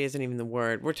 history isn't even the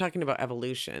word. We're talking about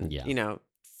evolution. Yeah.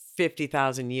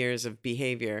 50,000 years of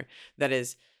behavior that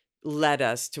has led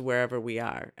us to wherever we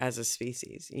are as a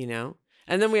species,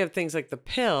 And then we have things like the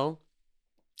pill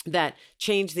that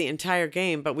changed the entire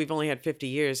game, but we've only had 50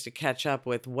 years to catch up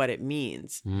with what it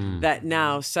means. That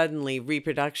now suddenly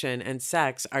reproduction and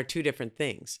sex are two different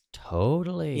things.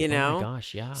 Totally. Oh my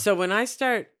gosh, yeah. So when I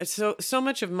start, so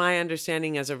much of my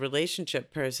understanding as a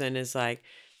relationship person is like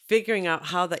figuring out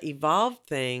how the evolved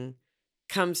thing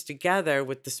comes together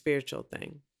with the spiritual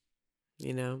thing.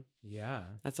 Yeah.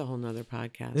 That's a whole nother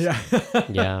podcast. Yeah.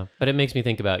 Yeah. But it makes me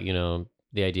think about,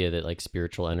 the idea that like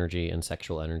spiritual energy and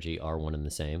sexual energy are one and the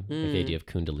same. Like the idea of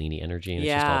Kundalini energy. And it's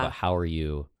just all about how are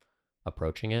you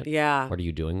approaching it? Yeah. What are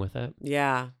you doing with it?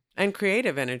 Yeah. And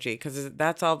creative energy, because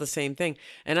that's all the same thing.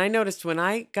 And I noticed when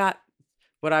I got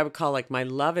what I would call like my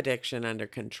love addiction under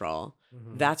control,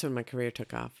 that's when my career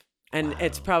took off. And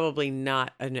it's probably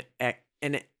not an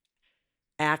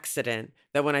accident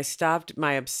that when I stopped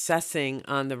my obsessing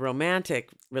on the romantic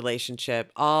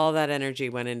relationship, all that energy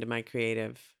went into my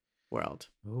creative world.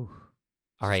 Ooh.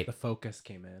 All right. The focus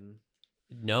came in.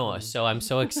 No, so I'm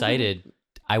so excited.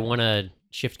 I want to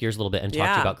shift gears a little bit and talk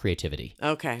to you about creativity.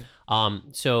 Okay.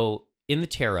 So in the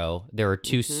tarot, there are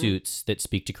two suits that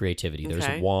speak to creativity. There's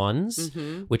Okay. wands,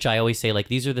 which I always say, like,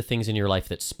 these are the things in your life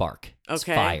that spark. It's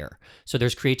Okay. fire. So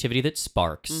there's creativity that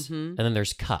sparks, and then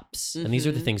there's cups. And these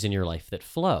are the things in your life that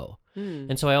flow.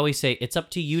 And so I always say, it's up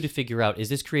to you to figure out, is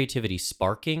this creativity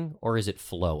sparking or is it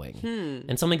flowing?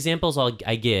 And some examples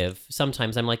I give,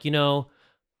 sometimes I'm like,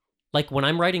 like when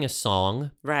I'm writing a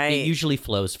song, Right. it usually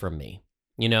flows from me.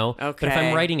 But if Okay.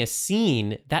 I'm writing a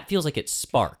scene, that feels like it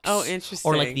sparks. Oh, interesting.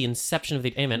 Or like the inception of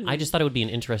the amen. I just thought it would be an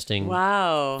interesting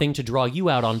Wow. thing to draw you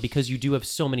out on because you do have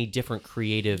so many different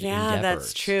creative Yeah, endeavors.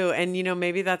 that's true. And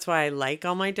maybe that's why I like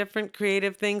all my different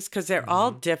creative things, because they're all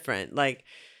different. Like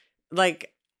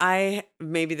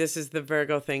maybe this is the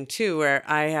Virgo thing too, where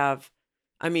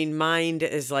mind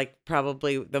is like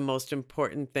probably the most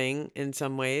important thing in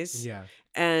some ways. Yeah.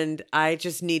 And I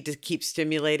just need to keep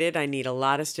stimulated. I need a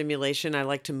lot of stimulation. I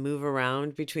like to move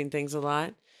around between things a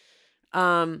lot.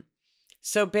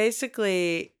 So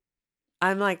basically,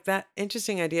 I'm like, that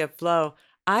interesting idea of flow.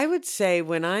 I would say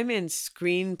when I'm in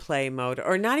screenplay mode,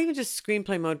 or not even just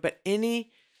screenplay mode, but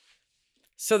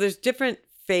so there's different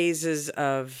phases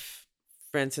of,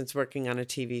 for instance, working on a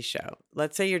TV show.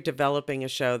 Let's say you're developing a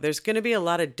show. There's going to be a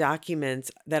lot of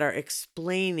documents that are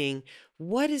explaining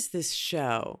what is this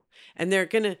show, and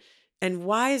and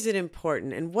why is it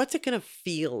important, and what's it going to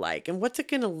feel like, and what's it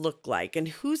going to look like, and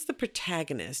who's the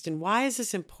protagonist, and why is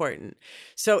this important?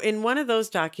 So in one of those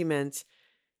documents,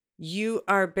 you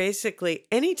are basically,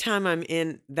 anytime I'm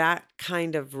in that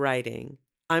kind of writing,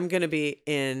 I'm going to be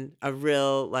in a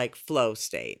real like flow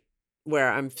state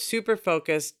where I'm super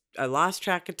focused. I lost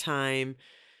track of time.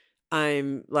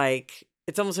 I'm like,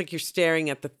 it's almost like you're staring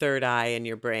at the third eye in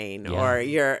your brain, or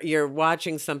you're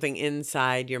watching something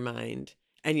inside your mind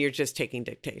and you're just taking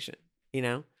dictation, you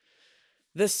know?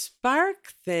 The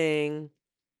spark thing,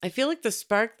 I feel like the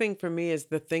spark thing for me is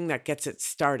the thing that gets it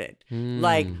started.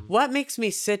 Like, what makes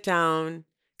me sit down?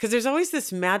 Because there's always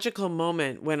this magical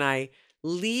moment when I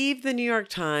leave the New York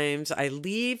Times, I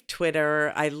leave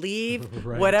Twitter, I leave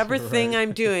whatever thing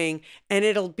I'm doing, and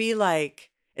it'll be like,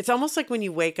 it's almost like when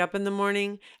you wake up in the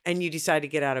morning and you decide to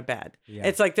get out of bed. Yeah.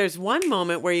 It's like there's one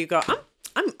moment where you go,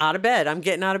 I'm out of bed. I'm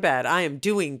getting out of bed. I am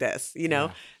doing this, you know?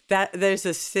 Yeah. That there's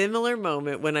a similar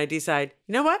moment when I decide,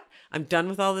 you know what? I'm done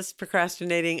with all this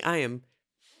procrastinating. I am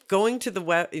going to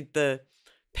the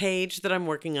page that I'm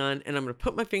working on, and I'm going to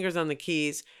put my fingers on the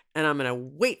keys, and I'm going to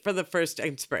wait for the first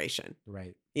inspiration.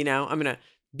 Right. You know, I'm going to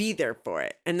be there for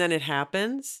it. And then it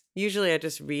happens. Usually I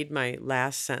just read my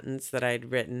last sentence that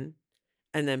I'd written,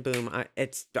 and then boom,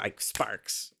 it's like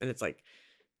sparks. And it's like,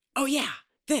 oh yeah,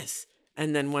 this.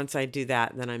 And then once I do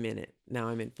that, then I'm in it. Now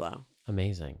I'm in flow.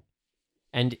 Amazing.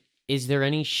 And is there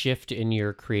any shift in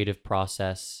your creative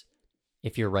process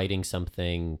if you're writing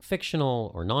something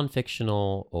fictional or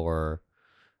non-fictional, or,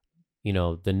 you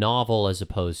know, the novel as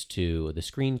opposed to the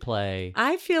screenplay?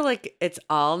 I feel like it's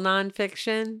all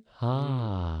nonfiction.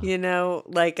 You know,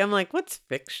 like I'm like, what's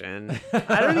fiction?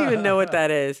 I don't even know what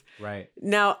that is. Right.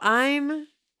 Now I'm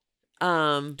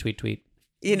tweet.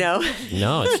 You know?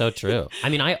 No, it's so true. I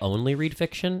mean, I only read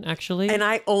fiction, actually. And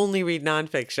I only read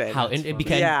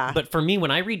nonfiction. But for me, when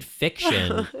I read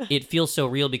fiction, it feels so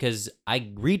real because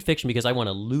I read fiction because I want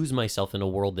to lose myself in a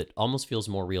world that almost feels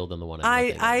more real than the one I'm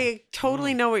living in. I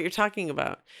totally know what you're talking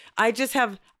about. I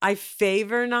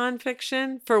favor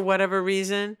nonfiction for whatever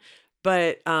reason,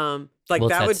 but that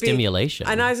would be stimulation.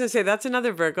 And I was gonna say that's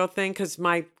another Virgo thing, because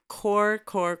my core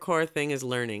thing is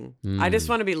learning. I just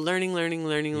want to be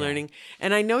learning.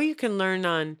 And I know you can learn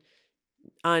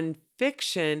on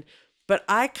fiction, but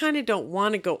I kind of don't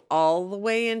want to go all the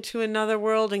way into another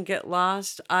world and get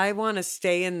lost. I want to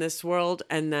stay in this world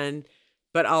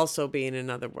but also be in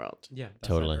another world. Yeah, that's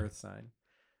totally. That earth sign.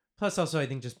 Plus, also, I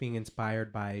think just being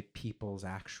inspired by people's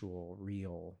actual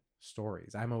real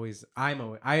stories. I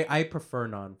prefer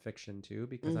nonfiction too,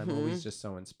 because I'm always just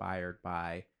so inspired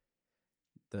by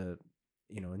the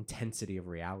intensity of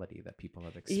reality that people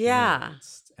have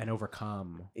experienced and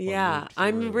overcome. Yeah,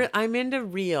 I'm into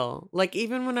real. Like,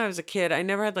 even when I was a kid, I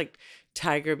never had like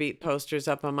Tiger Beat posters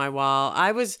up on my wall.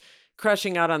 I was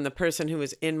crushing out on the person who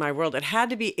was in my world. It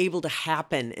had to be able to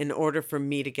happen in order for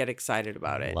me to get excited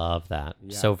about it. Love that.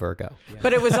 Yeah. So Virgo. Yeah.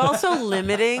 But it was also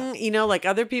limiting, like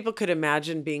other people could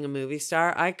imagine being a movie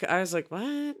star. I was like,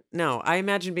 what? No, I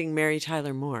imagined being Mary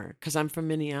Tyler Moore because I'm from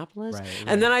Minneapolis. Right.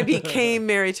 And then I became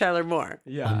Mary Tyler Moore.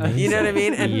 Yeah. Amazing. You know what I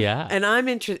mean? And, and I'm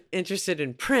interested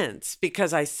in Prince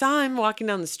because I saw him walking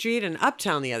down the street in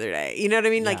Uptown the other day. You know what I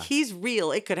mean? Like, he's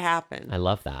real. It could happen. I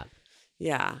love that.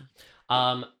 Yeah.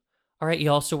 All right,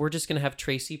 y'all. So we're just going to have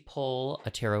Tracy pull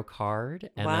a tarot card,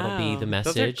 and that'll be the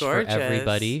message for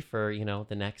everybody for,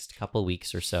 the next couple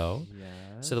weeks or so.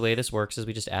 Yes. So the way this works is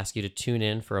we just ask you to tune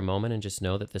in for a moment and just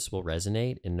know that this will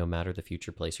resonate in no matter the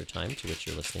future, place, or time to which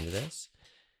you're listening to this.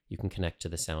 You can connect to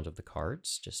the sound of the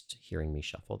cards, just hearing me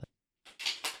shuffle them.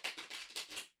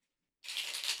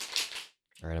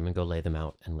 All right, I'm going to go lay them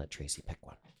out and let Tracy pick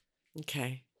one.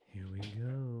 Okay. Here we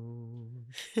go.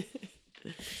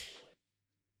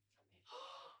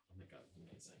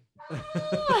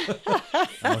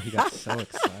 Oh, he got so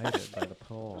excited by the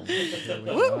poem.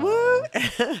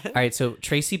 All right, so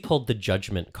Tracy pulled the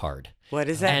Judgment card. What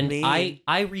does that mean? And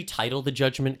I retitle the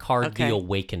Judgment card the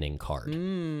Awakening card.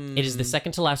 It is the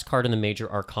second to last card in the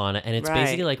major arcana, and it's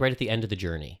basically like right at the end of the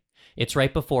journey. It's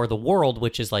right before the world,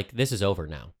 which is like, this is over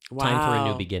now. Wow. Time for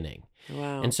a new beginning.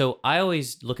 Wow. And so I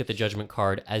always look at the Judgment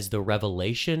card as the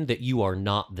revelation that you are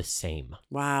not the same.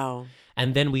 Wow.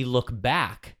 And then we look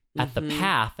back at the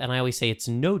path, and I always say it's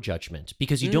no judgment,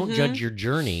 because you don't judge your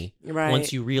journey Right.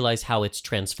 once you realize how it's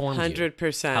transformed you,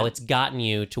 100%. how it's gotten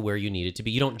you to where you needed to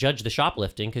be. You don't judge the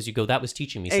shoplifting because you go, that was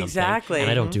teaching me something, Exactly.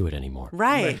 and I don't do it anymore.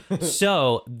 Right.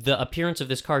 So the appearance of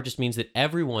this card just means that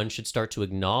everyone should start to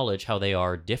acknowledge how they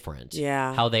are different,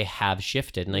 Yeah. how they have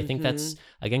shifted. And I think that's,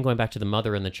 again, going back to the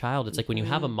mother and the child, it's like when you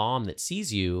have a mom that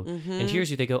sees you and hears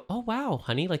you, they go, oh, wow,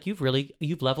 honey, like you've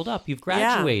leveled up, you've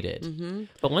graduated.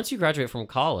 But once you graduate from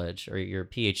college or your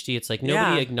PhD, it's like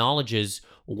nobody acknowledges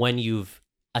when you've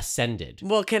ascended.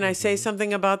 Well, can I say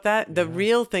something about that? The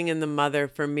real thing in the mother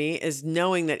for me is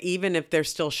knowing that even if they're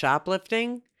still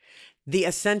shoplifting, the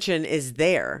ascension is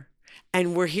there,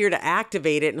 and we're here to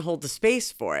activate it and hold the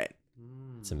space for it.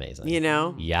 It's amazing. You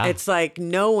know? Yeah. It's like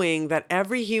knowing that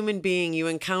every human being you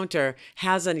encounter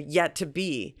has a yet to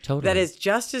be Totally. that is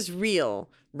just as real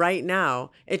right now.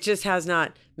 It just has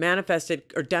not manifested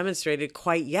or demonstrated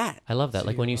quite yet. I love that.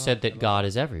 Like when you said that God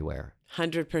is everywhere.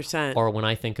 100%. Or when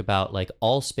I think about like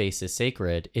all space is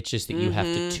sacred, it's just that you have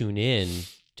to tune in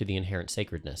to the inherent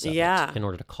sacredness of it in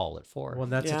order to call it forth. Well,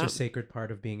 that's such a sacred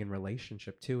part of being in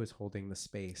relationship too, is holding the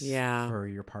space for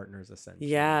your partner's ascension.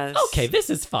 Yes. Okay, this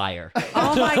is fire.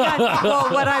 Oh my God.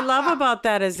 Well, what I love about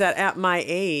that is that at my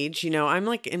age, I'm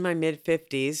like in my mid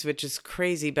 50s, which is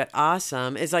crazy, but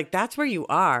awesome. Is like, that's where you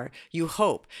are. You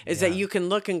hope is that you can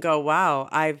look and go, wow,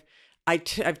 I've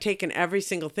taken every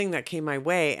single thing that came my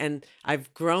way and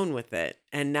I've grown with it.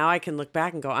 And now I can look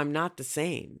back and go, I'm not the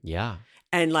same. Yeah.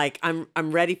 And like, I'm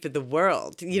ready for the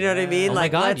world. You know what I mean? Oh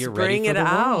like, my God, let's you're bring ready for it the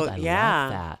out. world. I love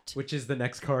that. Which is the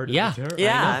next card. Yeah. Of the tarot.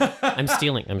 Yeah. I'm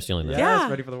stealing that. Yeah.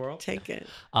 Ready for the world. Take it.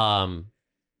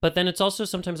 But then it's also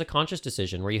sometimes a conscious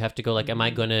decision where you have to go like, am I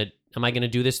gonna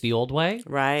do this the old way?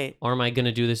 Right. Or am I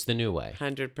gonna do this the new way?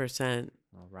 100%.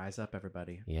 Well, rise up,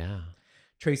 everybody. Yeah.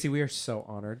 Tracy, we are so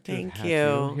honored to Thank have you.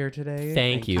 you here today.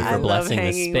 Thank you I for love blessing the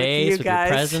hanging with space you with your guys.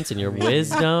 presence and your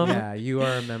wisdom. Yeah, you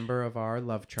are a member of our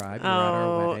love tribe. You were at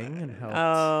our wedding and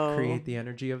helped create the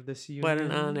energy of this union. What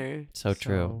an honor. So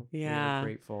true. Yeah. We're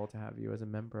grateful to have you as a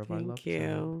member of our love Thank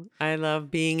you. I love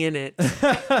being in it.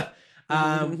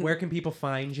 tribe. Where can people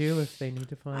find you if they need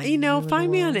to find you?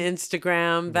 Find me on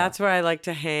Instagram. Instagram. That's where I like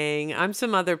to hang. I'm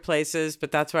some other places,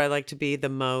 but that's where I like to be the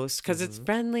most because it's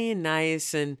friendly and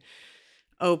nice and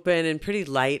open and pretty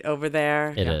light over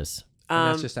there. It is. And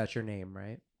that's just at your name,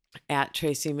 right? At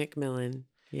Tracy McMillan.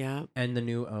 Yeah. And the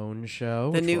new OWN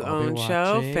show. The which new we'll all be OWN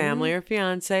show, watching. Family or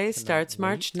Fiance, starts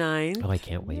March 9th. Oh, I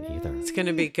can't wait either. It's going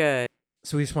to be good.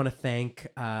 So we just want to thank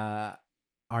our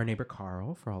neighbor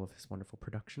Carl for all of his wonderful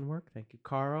production work. Thank you,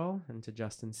 Carl, and to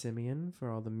Justin Simeon for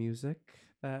all the music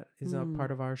that is a part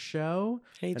of our show.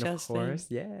 Hey, And Justin.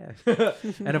 of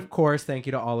course, and of course, thank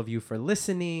you to all of you for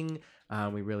listening.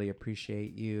 We really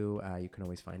appreciate you. You can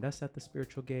always find us at The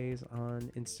Spiritual Gaze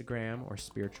on Instagram or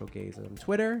Spiritual Gaze on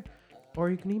Twitter. Or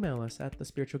you can email us at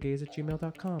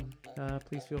thespiritualgaze@gmail.com.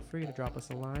 Please feel free to drop us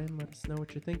a line. Let us know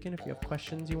what you're thinking. If you have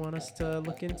questions you want us to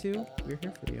look into, we're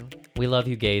here for you. We love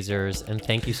you, gazers, and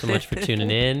thank you so much for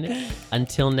tuning in.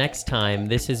 Until next time,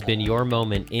 this has been your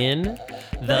moment in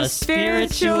The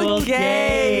Spiritual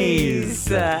Gaze.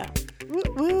 Woo,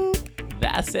 woo.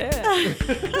 That's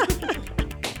it.